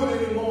won't do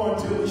it anymore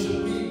until we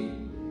shall be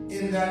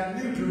in that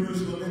new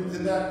Jerusalem, into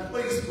that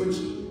place which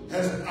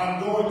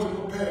I'm going to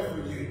prepare for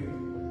you.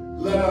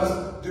 Let us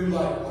do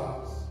likewise.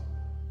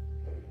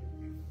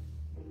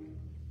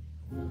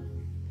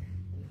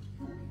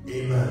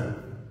 Amen.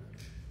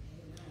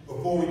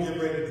 Before we get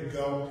ready to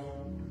go,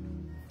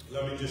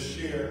 let me just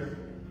share.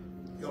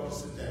 Y'all can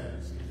sit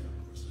down. Sit down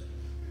for a second.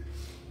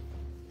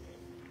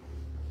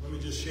 Let me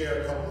just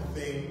share a couple of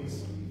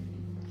things.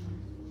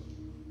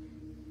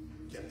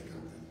 Yeah, I got that.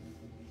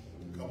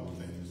 A couple of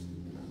things.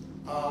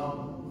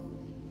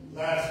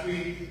 Last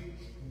week,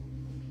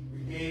 we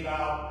gave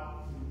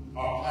out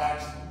our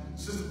plaques.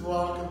 Sister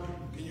Veronica,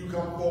 can you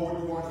come forward?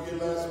 You weren't here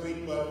last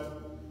week,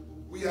 but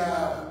we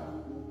have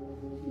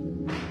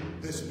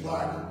this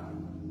plaque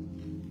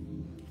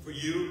for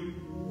you.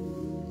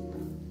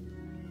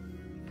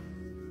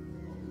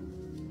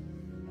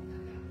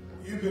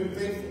 You've been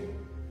faithful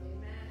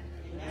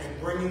in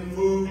bringing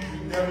food. You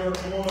never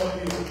want to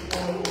be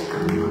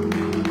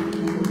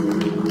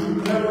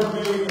never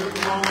made a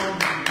crime.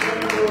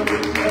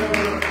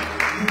 Never.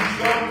 You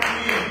jumped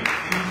in.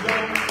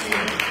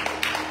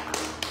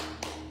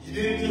 You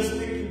didn't just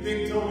think you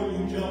big toe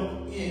and you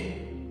jumped in.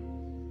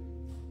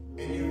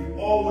 And you've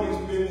always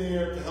been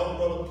there to help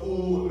Brother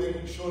Poole and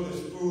making sure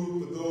there's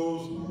food for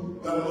those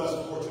that are less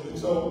fortunate.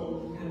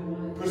 So,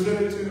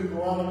 presented to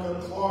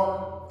Veronica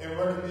Clark in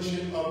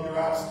recognition of your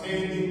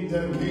outstanding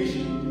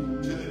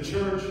dedication to the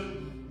church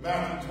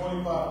Matthew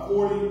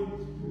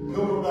 25:40,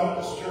 Pilgrim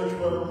Baptist Church,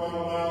 Reverend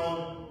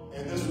Ronald,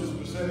 and this was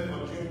presented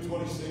on June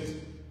 26,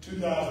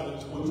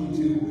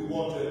 2022. We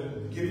want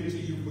to give it to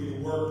you for your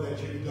work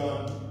that you've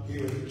done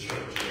here at the church.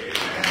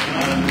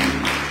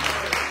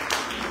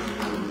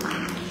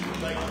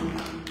 Thank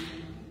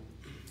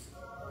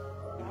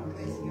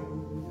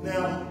you.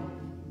 Now,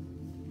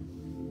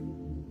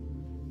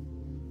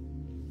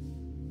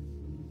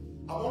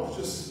 I want to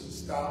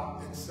just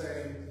stop and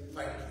say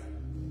thank you.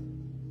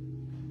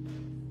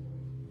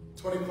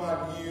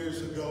 25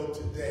 years ago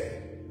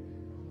today,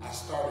 I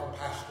started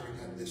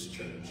pastoring at this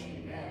church.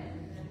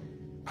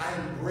 I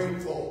am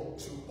grateful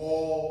to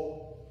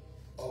all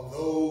of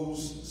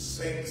those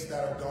saints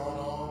that are gone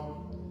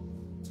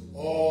on, to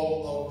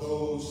all of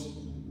those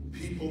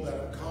people that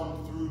have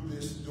come through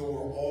this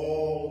door,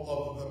 all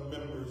of the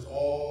members,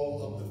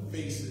 all of the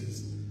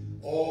faces,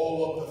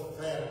 all of the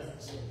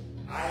families.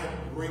 I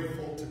am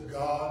grateful to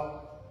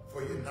God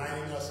for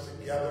uniting us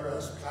together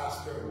as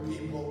pastor and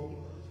people.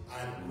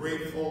 I'm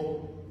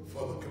grateful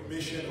for the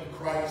commission of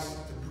Christ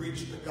to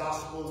preach the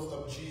gospel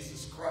of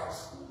Jesus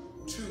Christ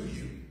to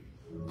you.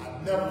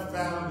 I've never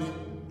found it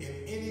in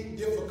any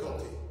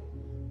difficulty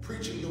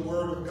preaching the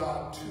word of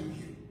God to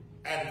you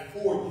and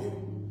for you.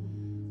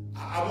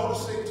 I want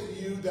to say to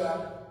you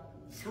that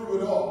through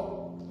it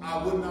all,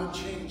 I would not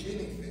change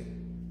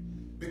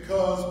anything,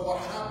 because what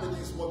happened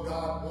is what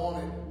God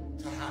wanted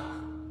to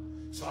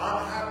happen. So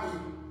I'm happy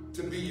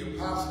to be your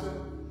pastor.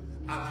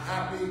 I'm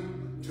happy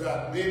to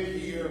have been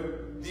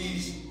here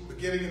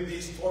beginning of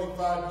these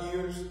 25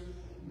 years.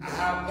 I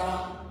have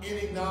not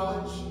any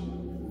knowledge.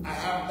 I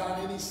have not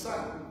any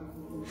sight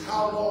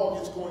how long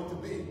it's going to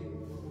be.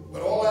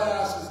 But all I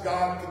ask is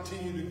God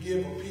continue to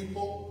give a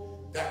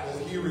people that will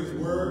hear his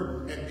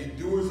word and be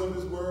doers of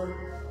his word.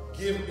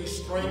 Give me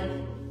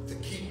strength to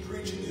keep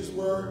preaching his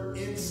word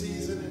in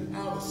season and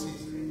out of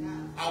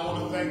season. I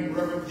want to thank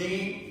Reverend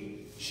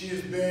Dean. She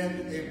has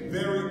been a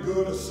very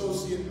good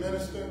associate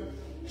minister.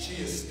 She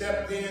has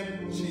stepped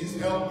in. She has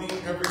helped me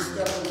every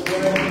step of the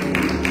way.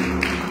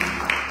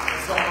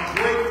 And so I'm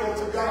grateful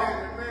to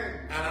God.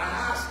 And I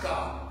ask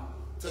God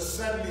to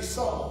send me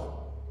someone.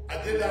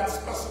 I did not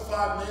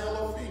specify male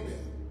or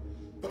female,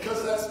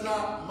 because that's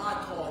not my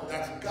calling.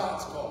 That's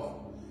God's calling.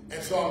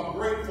 And so I'm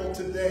grateful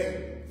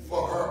today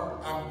for her.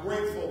 I'm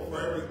grateful for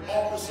every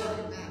officer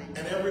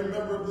and every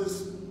member of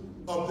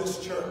this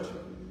church.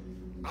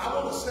 I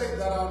want to say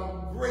that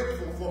I'm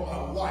grateful for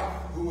my wife,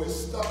 who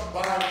has stuck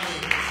by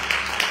me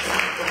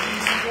for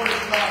these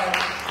 25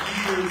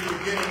 years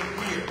beginning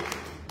here.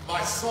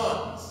 My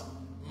sons,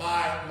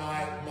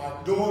 my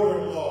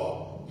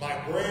daughter-in-law, my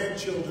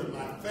grandchildren,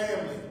 my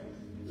family.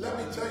 Let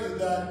me tell you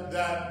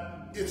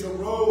that it's a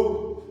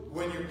road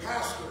when you're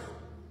pastoring.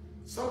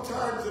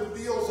 Sometimes it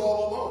feels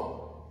all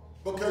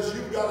alone, because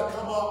you've got to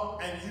come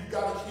up and you've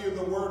got to hear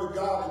the word of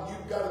God, and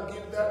you've got to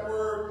give that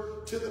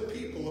word to the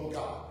people of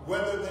God,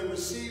 whether they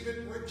receive it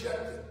or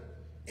reject it,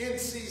 in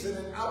season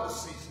and out of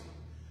season.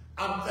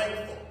 I'm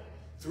thankful.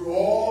 Through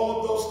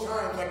all of those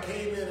times I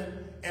came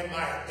in and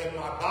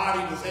my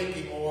body was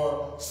aching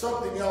or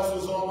something else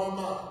was on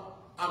my mind,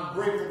 I'm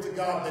grateful to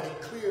God that he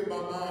cleared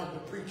my mind to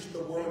preach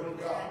the word of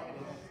God.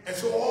 And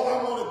so all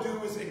I want to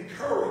do is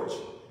encourage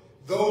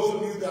those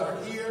of you that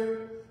are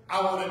here.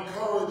 I want to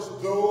encourage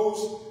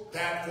those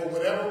that for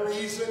whatever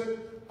reason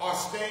are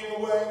staying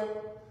away.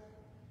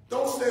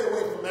 Don't stay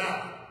away from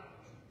Adam.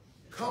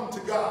 Come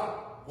to God.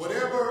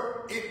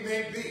 Whatever it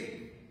may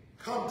be,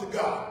 come to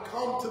God.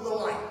 Come to the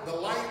light. The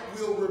light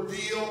will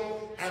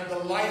reveal, and the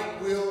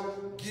light will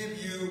give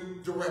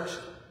you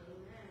direction.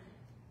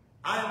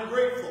 I am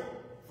grateful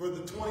for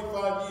the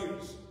 25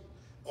 years.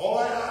 All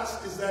I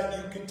ask is that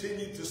you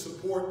continue to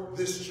support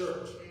this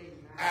church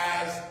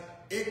as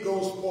it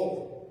goes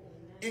forward.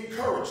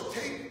 Encourage.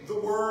 Take the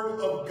word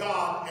of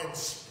God and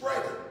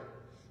spread it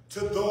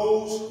to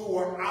those who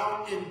are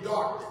out in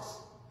darkness.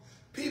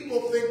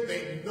 People think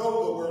they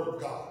know the word of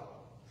God.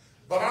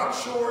 But I'm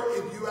sure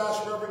if you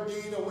ask Reverend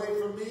Dean away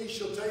from me,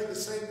 she'll tell you the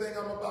same thing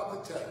I'm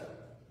about to tell you.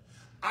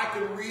 I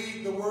can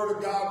read the word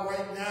of God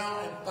right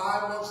now, and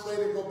 5 months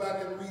later go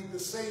back and read the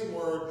same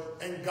word,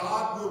 and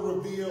God will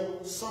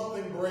reveal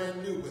something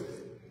brand new with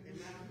it.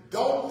 Amen.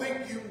 Don't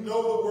think you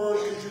know the word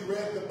because you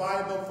read the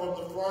Bible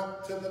from the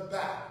front to the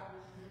back.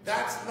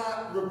 That's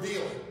not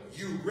revealing.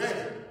 You read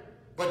it,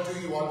 but do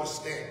you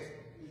understand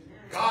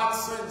it? God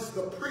sends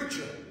the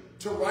preacher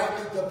to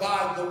rightly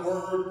divide the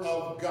word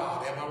of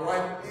God. Am I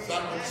right? Is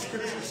that what the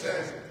scripture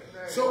says?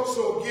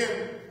 So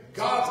again,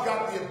 God's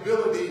got the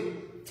ability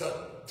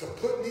to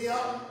put me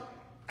up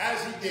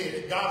as he did,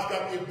 and God's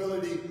got the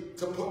ability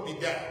to put me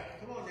down.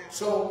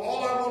 So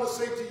all I want to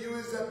say to you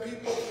is that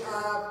people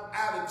have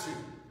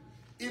attitude.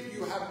 If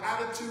you have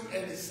attitude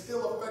and it's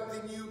still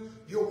affecting you,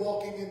 you're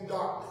walking in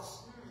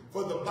darkness.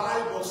 For the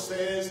Bible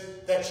says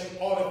that you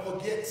ought to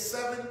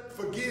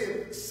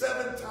forgive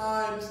 7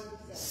 times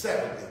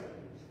 70.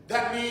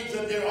 That means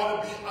that there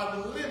ought to be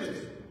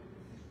unlimited.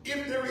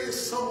 If there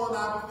is someone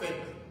I'm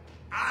offending,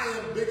 I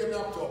am big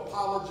enough to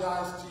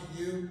apologize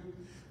to you.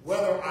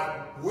 whether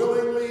I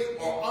willingly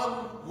or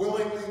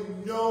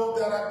unwillingly know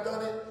that I've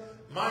done it,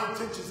 my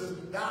intention is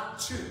not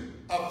to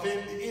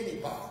offend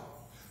anybody.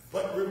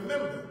 But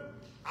remember,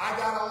 I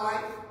got a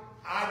life,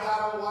 I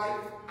got a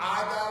wife,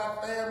 I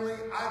got a family,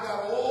 I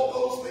got all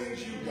those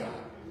things you got.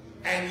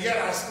 And yet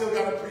I still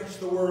got to preach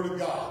the word of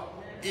God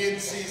in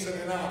season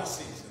and out of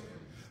season.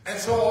 And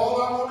so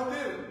all I want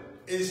to do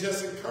is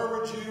just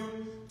encourage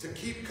you to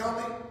keep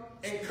coming,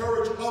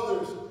 encourage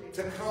others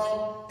to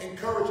come,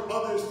 encourage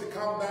others to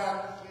come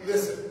back.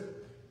 Listen,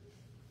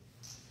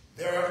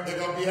 they're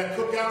going to be at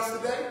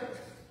cookouts today.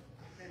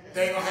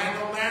 They ain't going to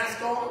have no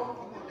mask on.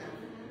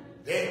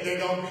 They're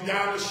going to be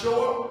down the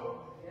shore,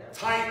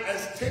 tight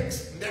as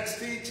ticks next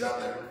to each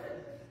other.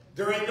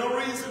 There ain't no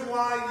reason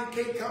why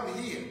you can't come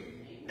here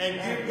and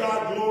give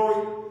God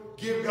glory,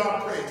 give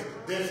God praise.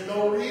 There's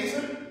no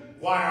reason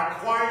why our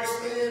choir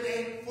stand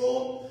ain't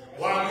full,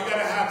 why we got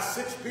to have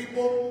 6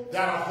 people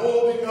that are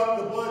holding up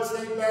the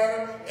bloodstained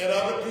banner and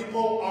other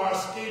people are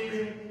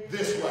escaping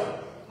this way.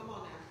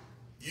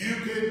 You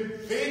can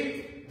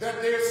think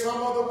that there's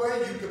some other way.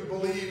 You can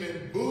believe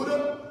in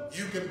Buddha.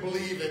 You can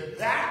believe in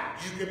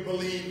that. You can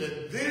believe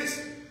in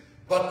this.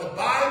 But the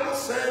Bible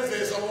says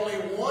there's only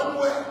one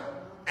way,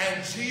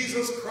 and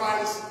Jesus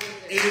Christ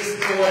is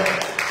the way.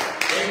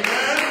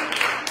 Amen?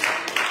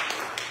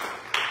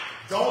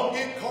 Don't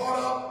get caught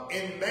up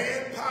in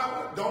man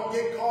power. Don't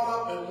get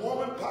caught up in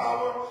woman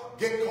power.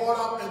 Get caught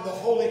up in the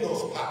Holy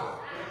Ghost power.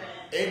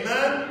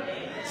 Amen?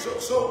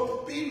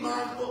 So be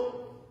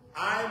mindful.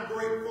 I'm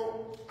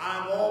grateful.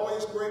 I'm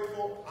always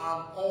grateful.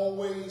 I'm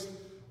always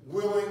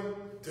willing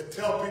to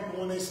tell people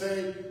when they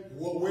say,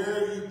 well,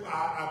 where are you?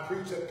 I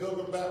preach at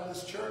Pilgrim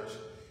Baptist Church.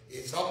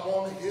 It's up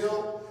on the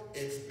hill.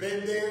 It's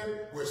been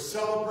there. We're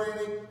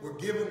celebrating. We're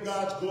giving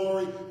God's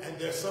glory. And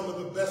they're some of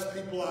the best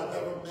people I've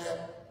ever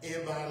met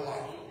in my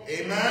life.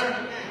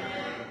 Amen?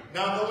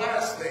 Now, the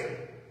last thing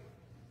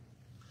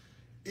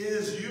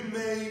is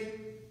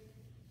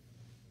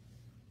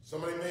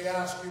somebody may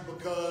ask you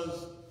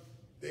because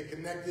they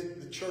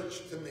connected the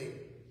church to me.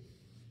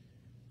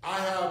 I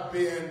have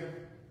been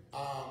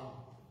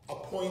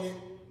appointed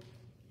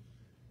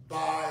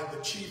by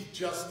the Chief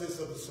Justice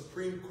of the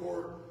Supreme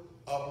Court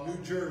of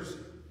New Jersey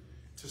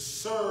to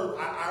serve.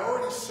 I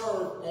already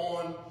served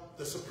on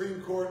the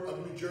Supreme Court of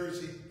New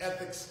Jersey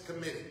Ethics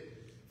Committee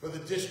for the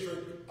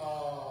district,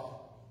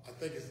 I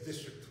think it's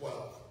District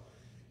 12.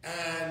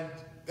 And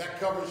that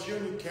covers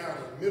Union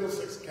County,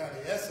 Middlesex County,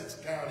 Essex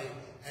County,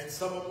 and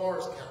some of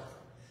Morris County.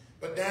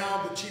 But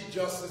now the Chief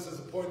Justice has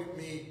appointed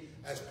me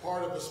as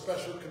part of a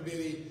special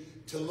committee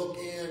to look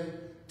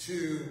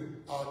into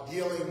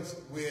dealings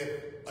with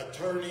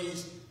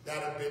attorneys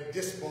that have been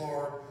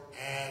disbarred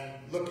and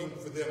looking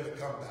for them to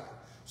come back.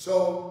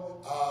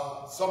 So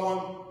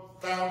someone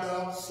found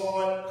out,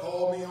 saw it,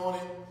 called me on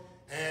it,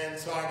 and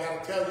so I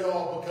got to tell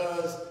y'all,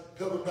 because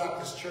Pilgrim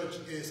Baptist Church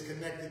is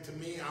connected to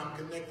me, I'm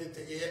connected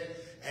to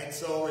it, and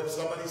so if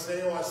somebody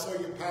say, oh, I saw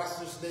your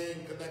pastor's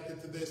name connected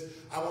to this,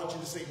 I want you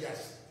to say,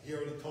 yes, he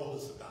already told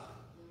us about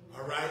it.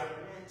 All right?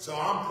 So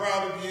I'm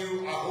proud of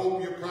you. I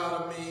hope you're proud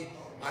of me.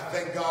 I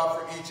thank God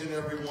for each and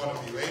every one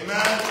of you.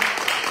 Amen?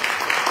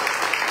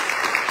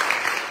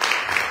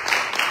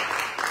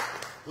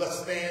 Let's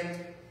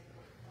stand.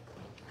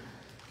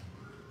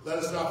 Let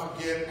us not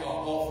forget our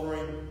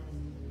offering.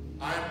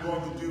 I'm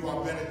going to do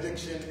our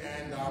benediction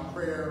and our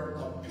prayer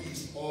of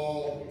peace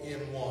all in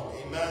one.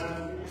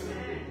 Amen?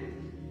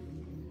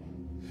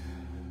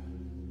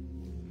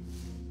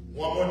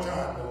 One more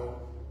time, Lord.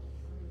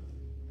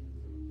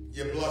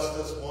 You blessed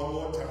us one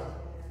more time.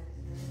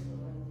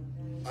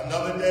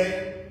 Another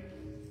day,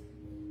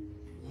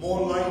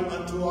 more light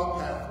unto our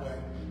pathway.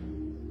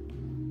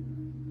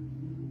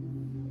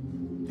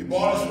 You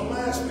brought us from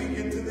last week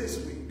into this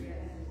week.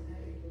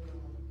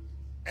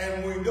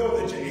 And we know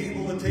that you're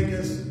able to take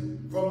us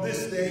from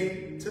this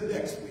day to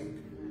next week.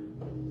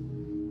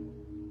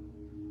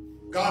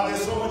 God,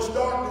 there's so much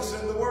darkness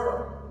in the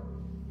world.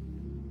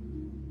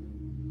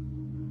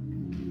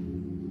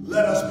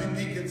 Let us be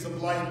beacons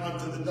of light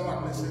unto the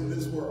darkness in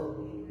this world.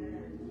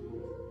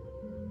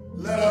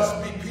 Let us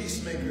be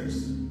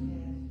peacemakers.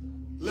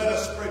 Let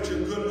us spread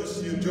your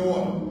goodness, your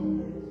joy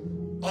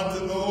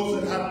unto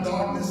those that have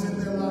darkness in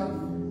their life.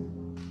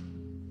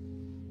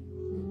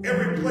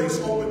 Every place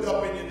opened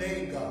up in your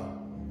name, God.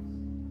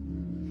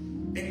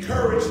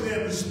 Encourage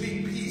them to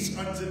speak peace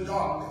unto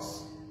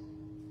darkness.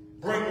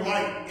 Bring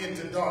light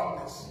into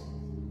darkness.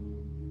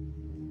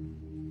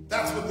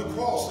 That's what the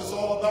cross is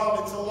all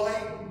about. It's a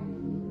light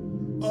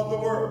of the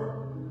world.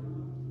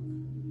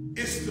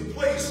 It's the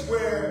place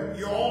where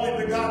your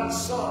only begotten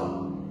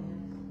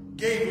Son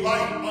gave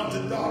light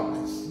unto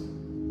darkness,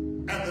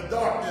 and the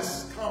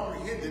darkness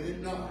comprehended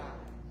it not.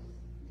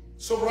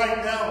 So right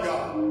now,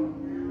 God,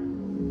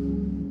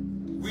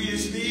 we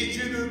just need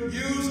you to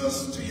use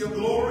us to your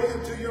glory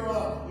and to your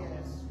honor.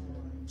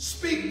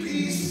 Speak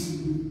peace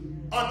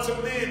unto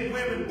men,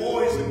 women,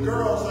 boys, and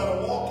girls that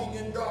are walking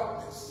in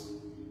darkness.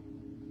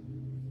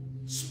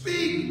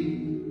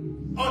 Speak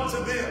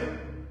unto them.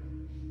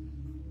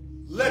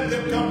 Let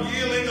them come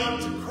yielding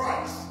unto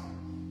Christ.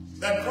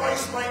 that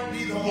Christ might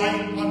be the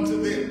light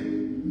unto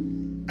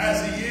them,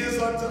 as he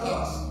is unto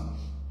us.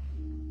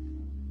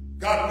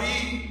 God,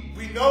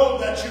 we know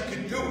that you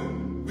can do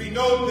it. We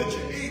know that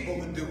you're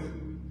able to do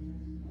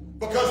it.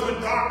 Because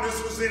when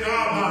darkness was in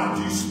our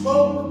minds, you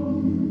spoke,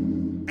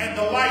 and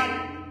the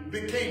light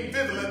became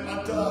vigilant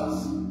unto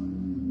us.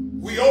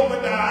 We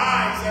opened our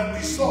eyes and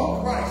we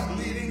saw Christ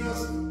leading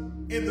us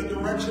in the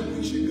direction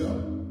we should go.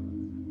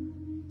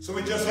 So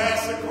we just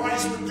ask that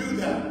Christ would do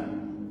that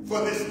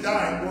for this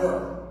dying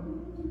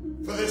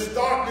world, for this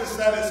darkness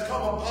that has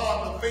come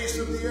upon the face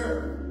of the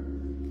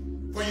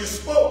earth. For you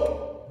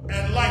spoke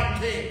and light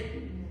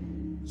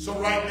came. So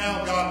right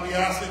now, God, we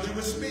ask that you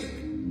would speak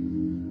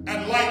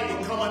and light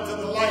will come into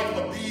the life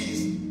of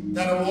these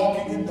that are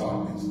walking in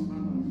darkness.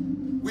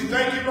 We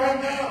thank you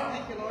right now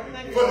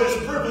for this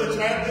privilege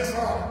and this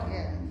honor.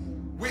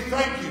 We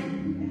thank you.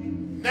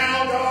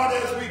 Now, God,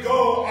 as we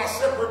go our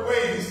separate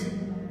ways,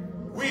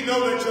 we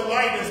know that your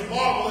light is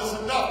marvelous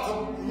enough to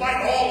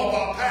light all of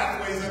our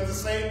pathways at the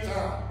same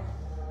time.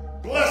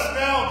 Bless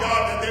now,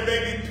 God, that there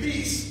may be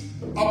peace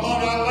among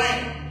our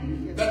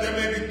land, that there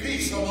may be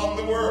peace among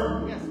the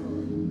world.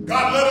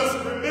 God, let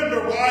us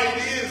remember why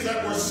it is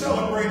that we're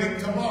celebrating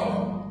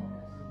tomorrow,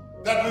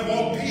 that we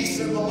want peace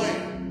in the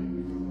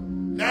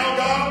land. Now,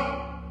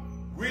 God,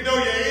 we know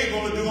you're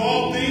able to do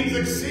all things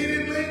exceedingly